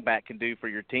running back can do for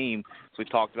your team. So we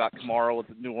talked about Kamara with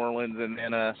New Orleans, and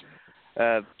then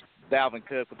Dalvin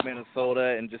Cook with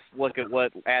Minnesota, and just look at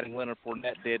what adding Leonard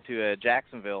Fournette did to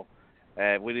Jacksonville.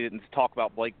 We didn't talk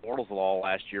about Blake Bortles at all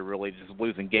last year, really, just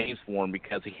losing games for him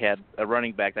because he had a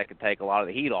running back that could take a lot of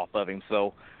the heat off of him.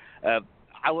 So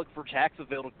I look for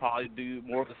Jacksonville to probably do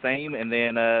more of the same and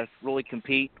then really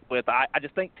compete with – I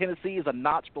just think Tennessee is a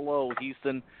notch below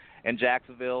Houston and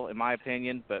Jacksonville, in my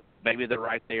opinion, but maybe they're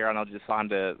right there. I know just signed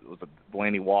was it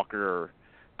Delaney Walker or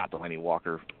 – not Delaney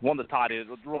Walker. One of the top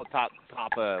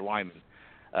linemen.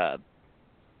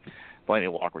 Delaney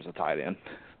Walker's a tight end.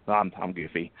 I'm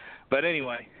goofy. But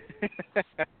anyway,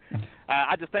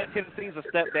 I just think Tennessee's a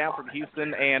step down from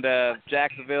Houston and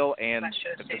Jacksonville, and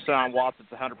Deshaun Watson's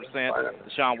 100%.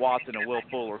 Deshaun Watson and Will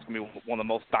Fuller is going to be one of the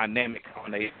most dynamic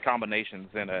combinations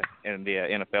in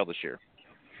the NFL this year.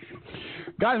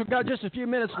 Guys, we've got just a few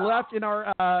minutes left in our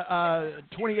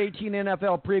 2018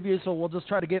 NFL preview, so we'll just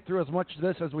try to get through as much of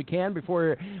this as we can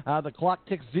before the clock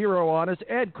ticks 0 on us.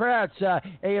 Ed Kracz,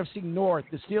 AFC North,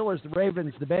 the Steelers, the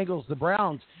Ravens, the Bengals, the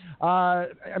Browns.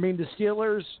 The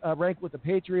Steelers rank with the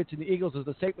Patriots and the Eagles as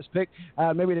the safest pick,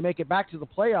 maybe to make it back to the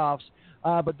playoffs.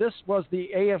 But this was the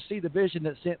AFC division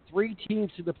that sent 3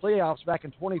 teams to the playoffs back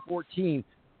in 2014.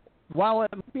 While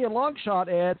it might be a long shot,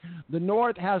 Ed, the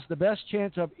North has the best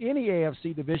chance of any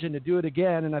AFC division to do it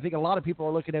again, and I think a lot of people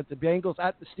are looking at the Bengals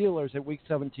at the Steelers at Week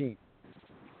 17.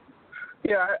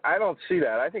 Yeah, I don't see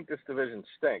that. I think this division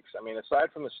stinks. I mean,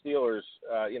 aside from the Steelers,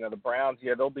 the Browns,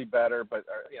 they'll be better, but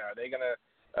are they going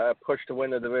to push to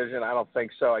win the division? I don't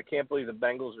think so. I can't believe the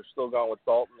Bengals are still going with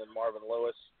Dalton and Marvin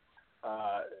Lewis.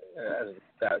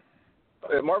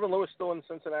 Marvin Lewis still in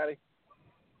Cincinnati?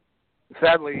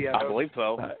 Sadly, yeah. I believe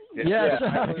so. Yes.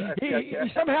 He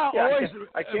somehow always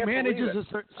manages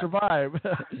to survive.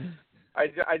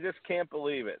 I just can't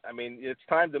believe it. I mean, it's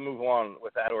time to move on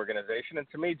with that organization. And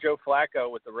to me, Joe Flacco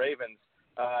with the Ravens,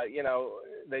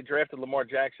 they drafted Lamar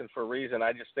Jackson for a reason.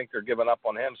 I just think they're giving up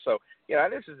on him. So,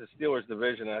 this is the Steelers'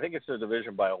 division, and I think it's their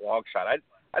division by a long shot.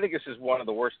 I think this is one of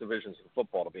the worst divisions in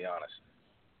football, to be honest.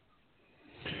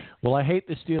 Well, I hate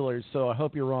the Steelers, so I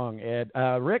hope you're wrong, Ed.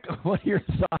 Rick, what are your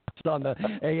thoughts on the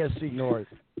AFC North?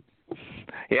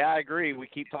 Yeah, I agree. We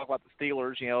keep talking about the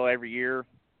Steelers, every year,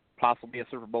 possibly a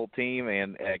Super Bowl team,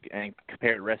 and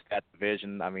compare the rest of that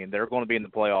division. I mean, they're going to be in the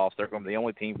playoffs. They're going to be the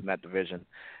only team from that division.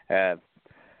 I'm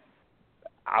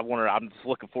just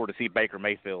looking forward to see Baker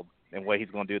Mayfield and what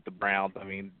he's going to do with the Browns. I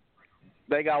mean,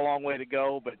 they got a long way to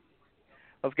go, but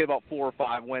let's get about 4 or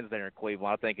 5 wins there in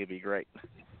Cleveland. I think it'd be great.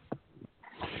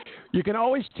 You can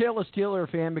always tell a Steeler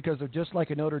fan because they're just like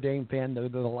a Notre Dame fan. They're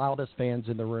the loudest fans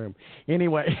in the room.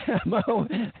 Anyway, Mo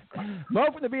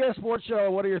from the BS Sports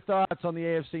Show, what are your thoughts on the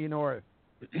AFC North?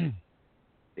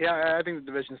 Yeah, I think the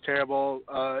division's terrible.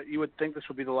 You would think this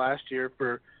would be the last year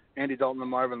for Andy Dalton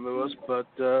and Marvin Lewis, but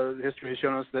history has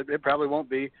shown us that it probably won't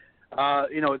be.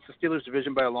 It's the Steelers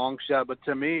division by a long shot, but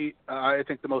to me, I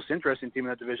think the most interesting team in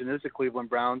that division is the Cleveland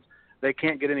Browns. They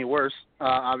can't get any worse,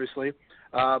 obviously.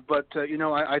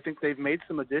 I think they've made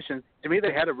some additions. To me,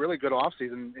 they had a really good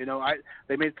offseason.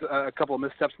 They made a couple of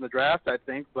missteps in the draft, I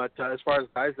think, but as far as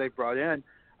guys they've brought in,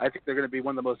 I think they're going to be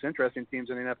one of the most interesting teams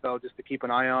in the NFL just to keep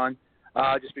an eye on,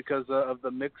 just because of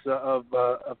the mix of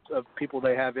people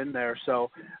they have in there. So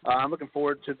I'm looking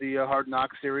forward to the Hard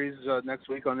Knock series next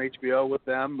week on HBO with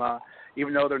them.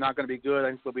 Even though they're not going to be good, I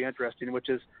think they'll be interesting, which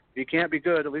is, if you can't be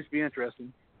good, at least be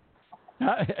interesting.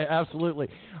 Absolutely.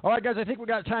 All right, guys, I think we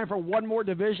got time for one more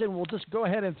division. We'll just go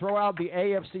ahead and throw out the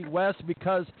AFC West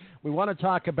because we want to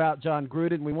talk about John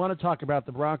Gruden. We want to talk about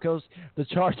the Broncos, the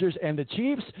Chargers, and the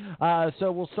Chiefs.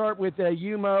 So we'll start with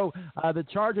Mo. The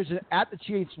Chargers at the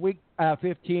Chiefs, Week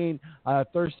 15,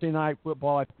 Thursday night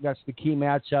football. I think that's the key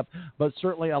matchup. But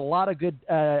certainly a lot of good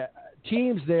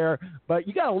teams there. But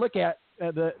you got to look at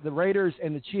the Raiders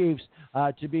and the Chiefs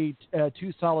to be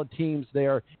two solid teams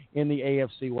there in the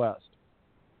AFC West.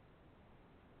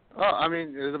 Well, I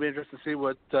mean, it'll be interesting to see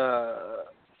what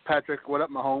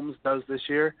Mahomes does this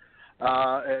year,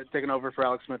 taking over for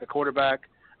Alex Smith, the quarterback.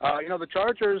 The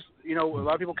Chargers, a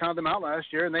lot of people counted them out last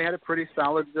year, and they had a pretty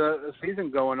solid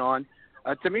season going on.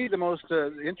 To me, the most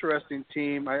interesting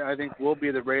team, I think, will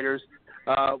be the Raiders.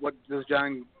 What does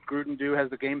John Gruden do? Has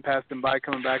the game passed him by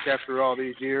coming back after all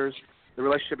these years? The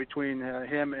relationship between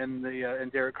him and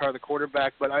Derek Carr, the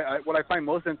quarterback. But what I find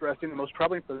most interesting and most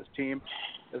troubling for this team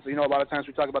is, a lot of times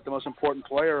we talk about the most important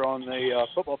player on the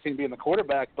football team being the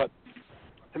quarterback. But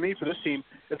to me, for this team,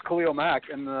 it's Khalil Mack.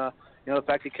 And, the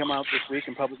fact he came out this week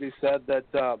and publicly said that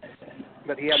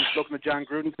he hadn't spoken to John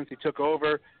Gruden since he took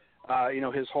over,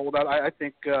 his holdout. I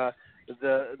think the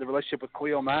relationship with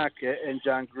Khalil Mack and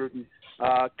John Gruden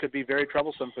could be very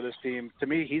troublesome for this team. To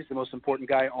me, he's the most important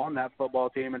guy on that football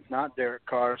team. It's not Derek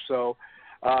Carr. So,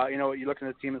 you're looking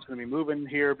at a team that's going to be moving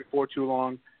here before too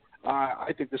long.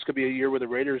 I think this could be a year where the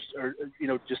Raiders are,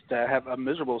 just have a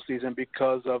miserable season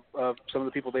because of some of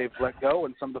the people they've let go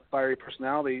and some of the fiery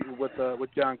personality with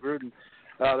John Gruden.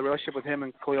 The relationship with him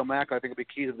and Khalil Mack, I think, will be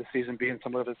key to the season being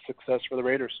some of its success for the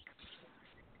Raiders.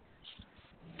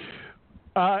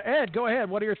 Ed, go ahead.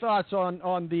 What are your thoughts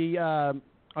on the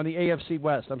AFC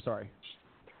West? I'm sorry.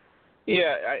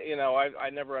 Yeah,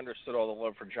 I never understood all the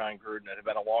love for John Gruden. It had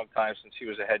been a long time since he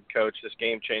was a head coach. This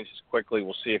game changes quickly.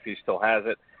 We'll see if he still has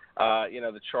it.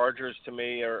 The Chargers, to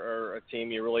me, are a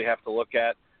team you really have to look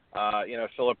at.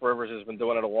 Phillip Rivers has been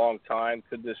doing it a long time.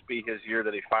 Could this be his year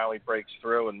that he finally breaks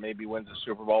through and maybe wins the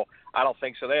Super Bowl? I don't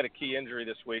think so. They had a key injury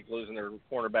this week, losing their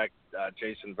cornerback,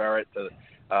 Jason Verrett,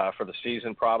 for the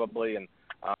season probably. And,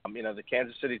 the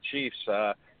Kansas City Chiefs,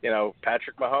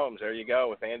 Patrick Mahomes, there you go,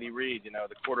 with Andy Reid,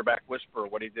 the quarterback whisperer,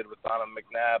 what he did with Donovan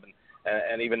McNabb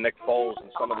and even Nick Foles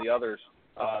and some of the others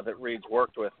that Reid's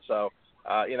worked with. So,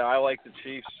 I like the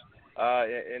Chiefs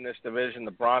in this division.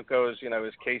 The Broncos,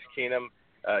 is Case Keenum.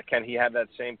 Can he have that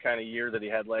same kind of year that he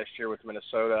had last year with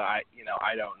Minnesota? I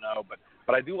don't know,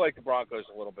 but I do like the Broncos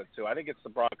a little bit too. I think it's the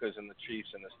Broncos and the Chiefs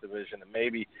in this division, and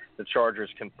maybe the Chargers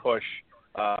can push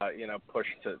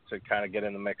to kind of get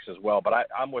in the mix as well. But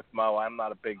I'm with Mo. I'm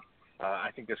not a big. I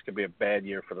think this could be a bad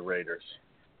year for the Raiders.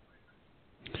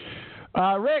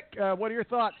 Rick, what are your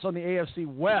thoughts on the AFC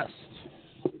West?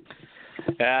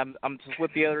 I'm just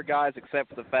with the other guys, except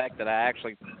for the fact that I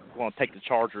actually want to take the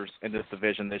Chargers in this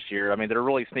division this year. I mean, they're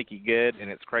really sneaky good, and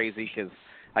it's crazy because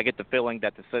I get the feeling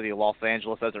that the city of Los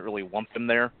Angeles doesn't really want them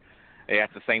there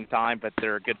at the same time, but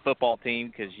they're a good football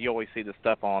team because you always see the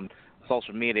stuff on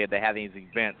social media. They have these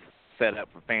events set up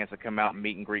for fans to come out and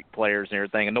meet and greet players and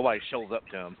everything, and nobody shows up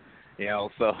to them.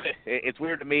 So it's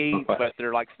weird to me, but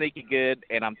they're like sneaky good,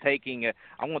 and I'm going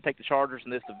to take the Chargers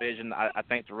in this division. I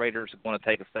think the Raiders are going to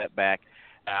take a step back.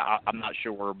 I'm not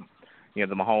sure, the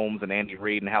Mahomes and Andy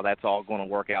Reid and how that's all going to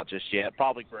work out just yet.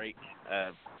 Probably great.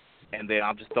 And then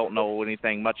I just don't know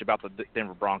anything much about the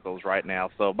Denver Broncos right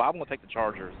now. But I'm going to take the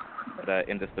Chargers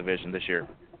in this division this year.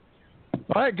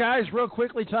 All right, guys, real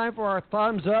quickly, time for our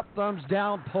thumbs up, thumbs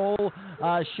down poll.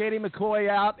 Shady McCoy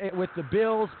out with the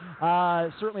Bills.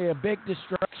 Certainly a big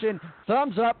distraction.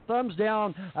 Thumbs up, thumbs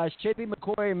down. Shady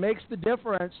McCoy makes the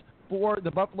difference for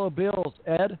the Buffalo Bills.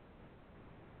 Ed?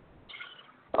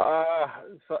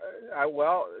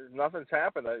 Well, nothing's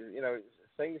happened.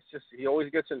 Things just, he always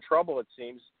gets in trouble, it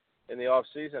seems, in the off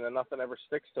season, and nothing ever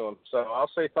sticks to him. So I'll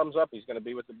say thumbs up. He's going to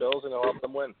be with the Bills, and he'll help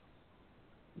them win.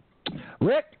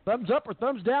 Rick, thumbs up or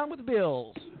thumbs down with the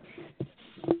Bills?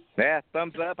 Yeah,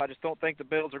 thumbs up. I just don't think the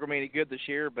Bills are going to be any good this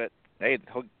year, but hey,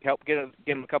 he'll help get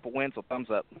them a couple wins, so thumbs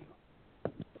up.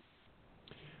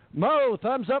 Mo,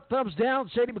 thumbs up, thumbs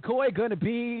down. Shady McCoy going to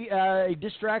be a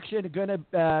distraction, going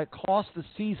to cost the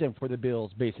season for the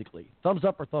Bills, basically. Thumbs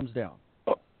up or thumbs down?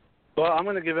 Well, I'm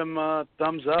going to give him a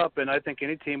thumbs up, and I think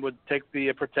any team would take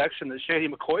the protection that Shady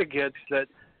McCoy gets that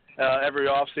every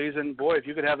offseason. Boy, if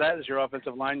you could have that as your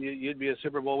offensive line, you'd be a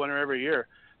Super Bowl winner every year.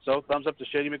 So thumbs up to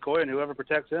Shady McCoy and whoever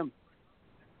protects him.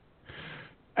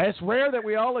 It's rare that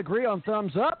we all agree on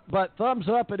thumbs up, but thumbs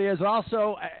up it is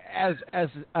also. As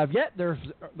of yet, there's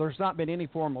not been any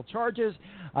formal charges.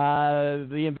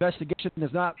 The investigation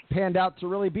has not panned out to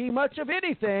really be much of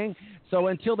anything. So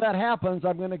until that happens,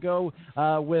 I'm going to go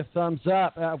with thumbs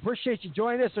up. Appreciate you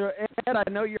joining us, Ed. I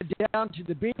know you're down to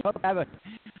the beach. Hope you have a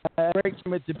great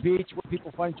time at the beach where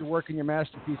people find your work and your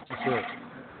masterpiece to serve.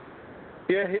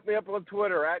 Yeah, hit me up on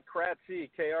Twitter at Kratze,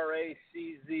 Kratcze,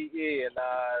 and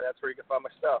that's where you can find my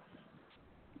stuff.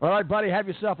 All right, buddy. Have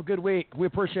yourself a good week. We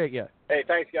appreciate you. Hey,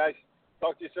 thanks, guys.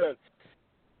 Talk to you soon.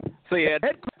 See you, Ed.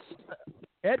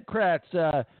 Ed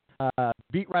Kracz,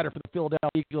 beat writer for the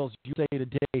Philadelphia Eagles, USA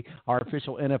Today, our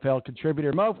official NFL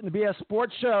contributor. Mo from the BS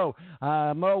Sports Show.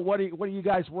 Mo, what are you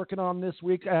guys working on this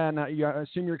week? And I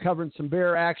assume you're covering some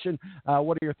Bear action.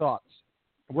 What are your thoughts?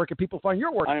 Where can people find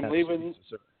your work?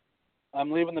 I'm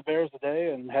leaving the Bears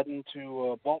today and heading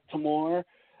to Baltimore,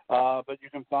 but you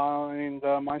can find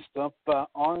my stuff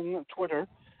on Twitter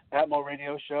at Mo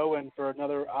Radio Show, and for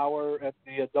another hour at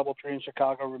the DoubleTree in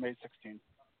Chicago, room 816.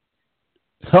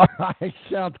 All right,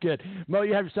 sounds good. Mo,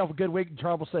 you have yourself a good week and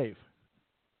travel safe.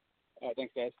 All right,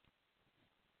 thanks, guys.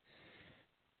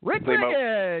 Rick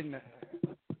Riggin.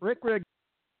 Rick Riggin.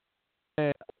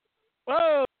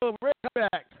 Whoa, Rick, come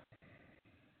back.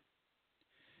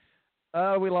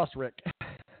 We lost Rick.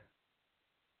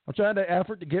 I'm trying to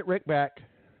effort to get Rick back.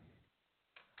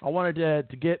 I wanted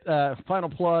to get a final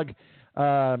plug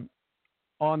on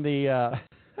the.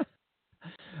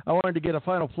 I wanted to get a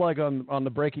final plug on the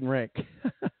breaking rink.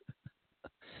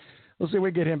 Let's see if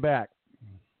we can get him back.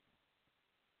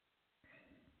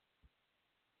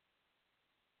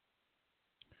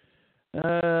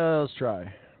 Let's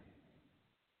try.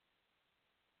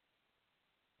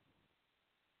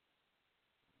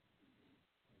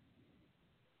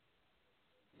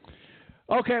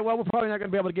 Okay, well, we're probably not going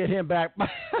to be able to get him back. Well,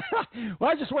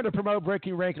 I just wanted to promote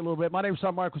Breaking Rank a little bit. My name is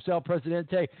Tom Marquis,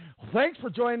 Presidente. Thanks for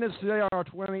joining us today on our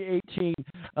 2018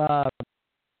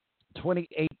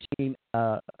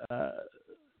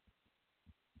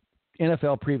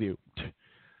 NFL preview.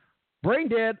 Brain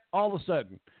dead all of a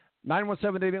sudden.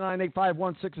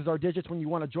 917-898-516 is our digits when you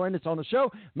want to join us on the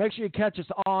show. Make sure you catch us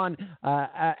on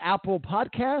Apple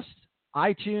Podcasts,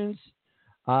 iTunes,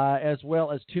 as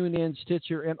well as TuneIn,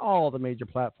 Stitcher, and all the major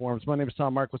platforms. My name is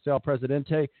Tom Marquis,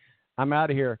 Presidente. I'm out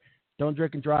of here. Don't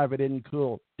drink and drive. It isn't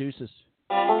cool. Deuces.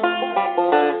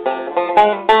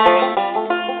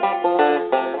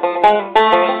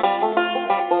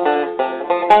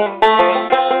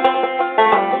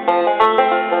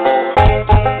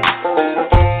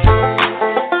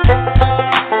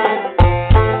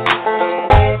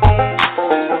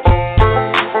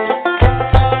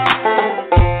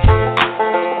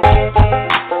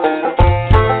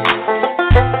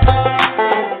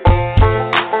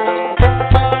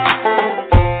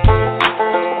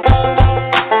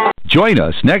 Join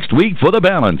us next week for The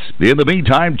Balance. In the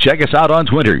meantime, check us out on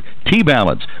Twitter,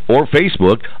 T-Balance, or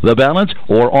Facebook, The Balance,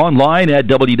 or online at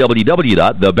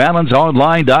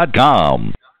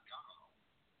www.thebalanceonline.com.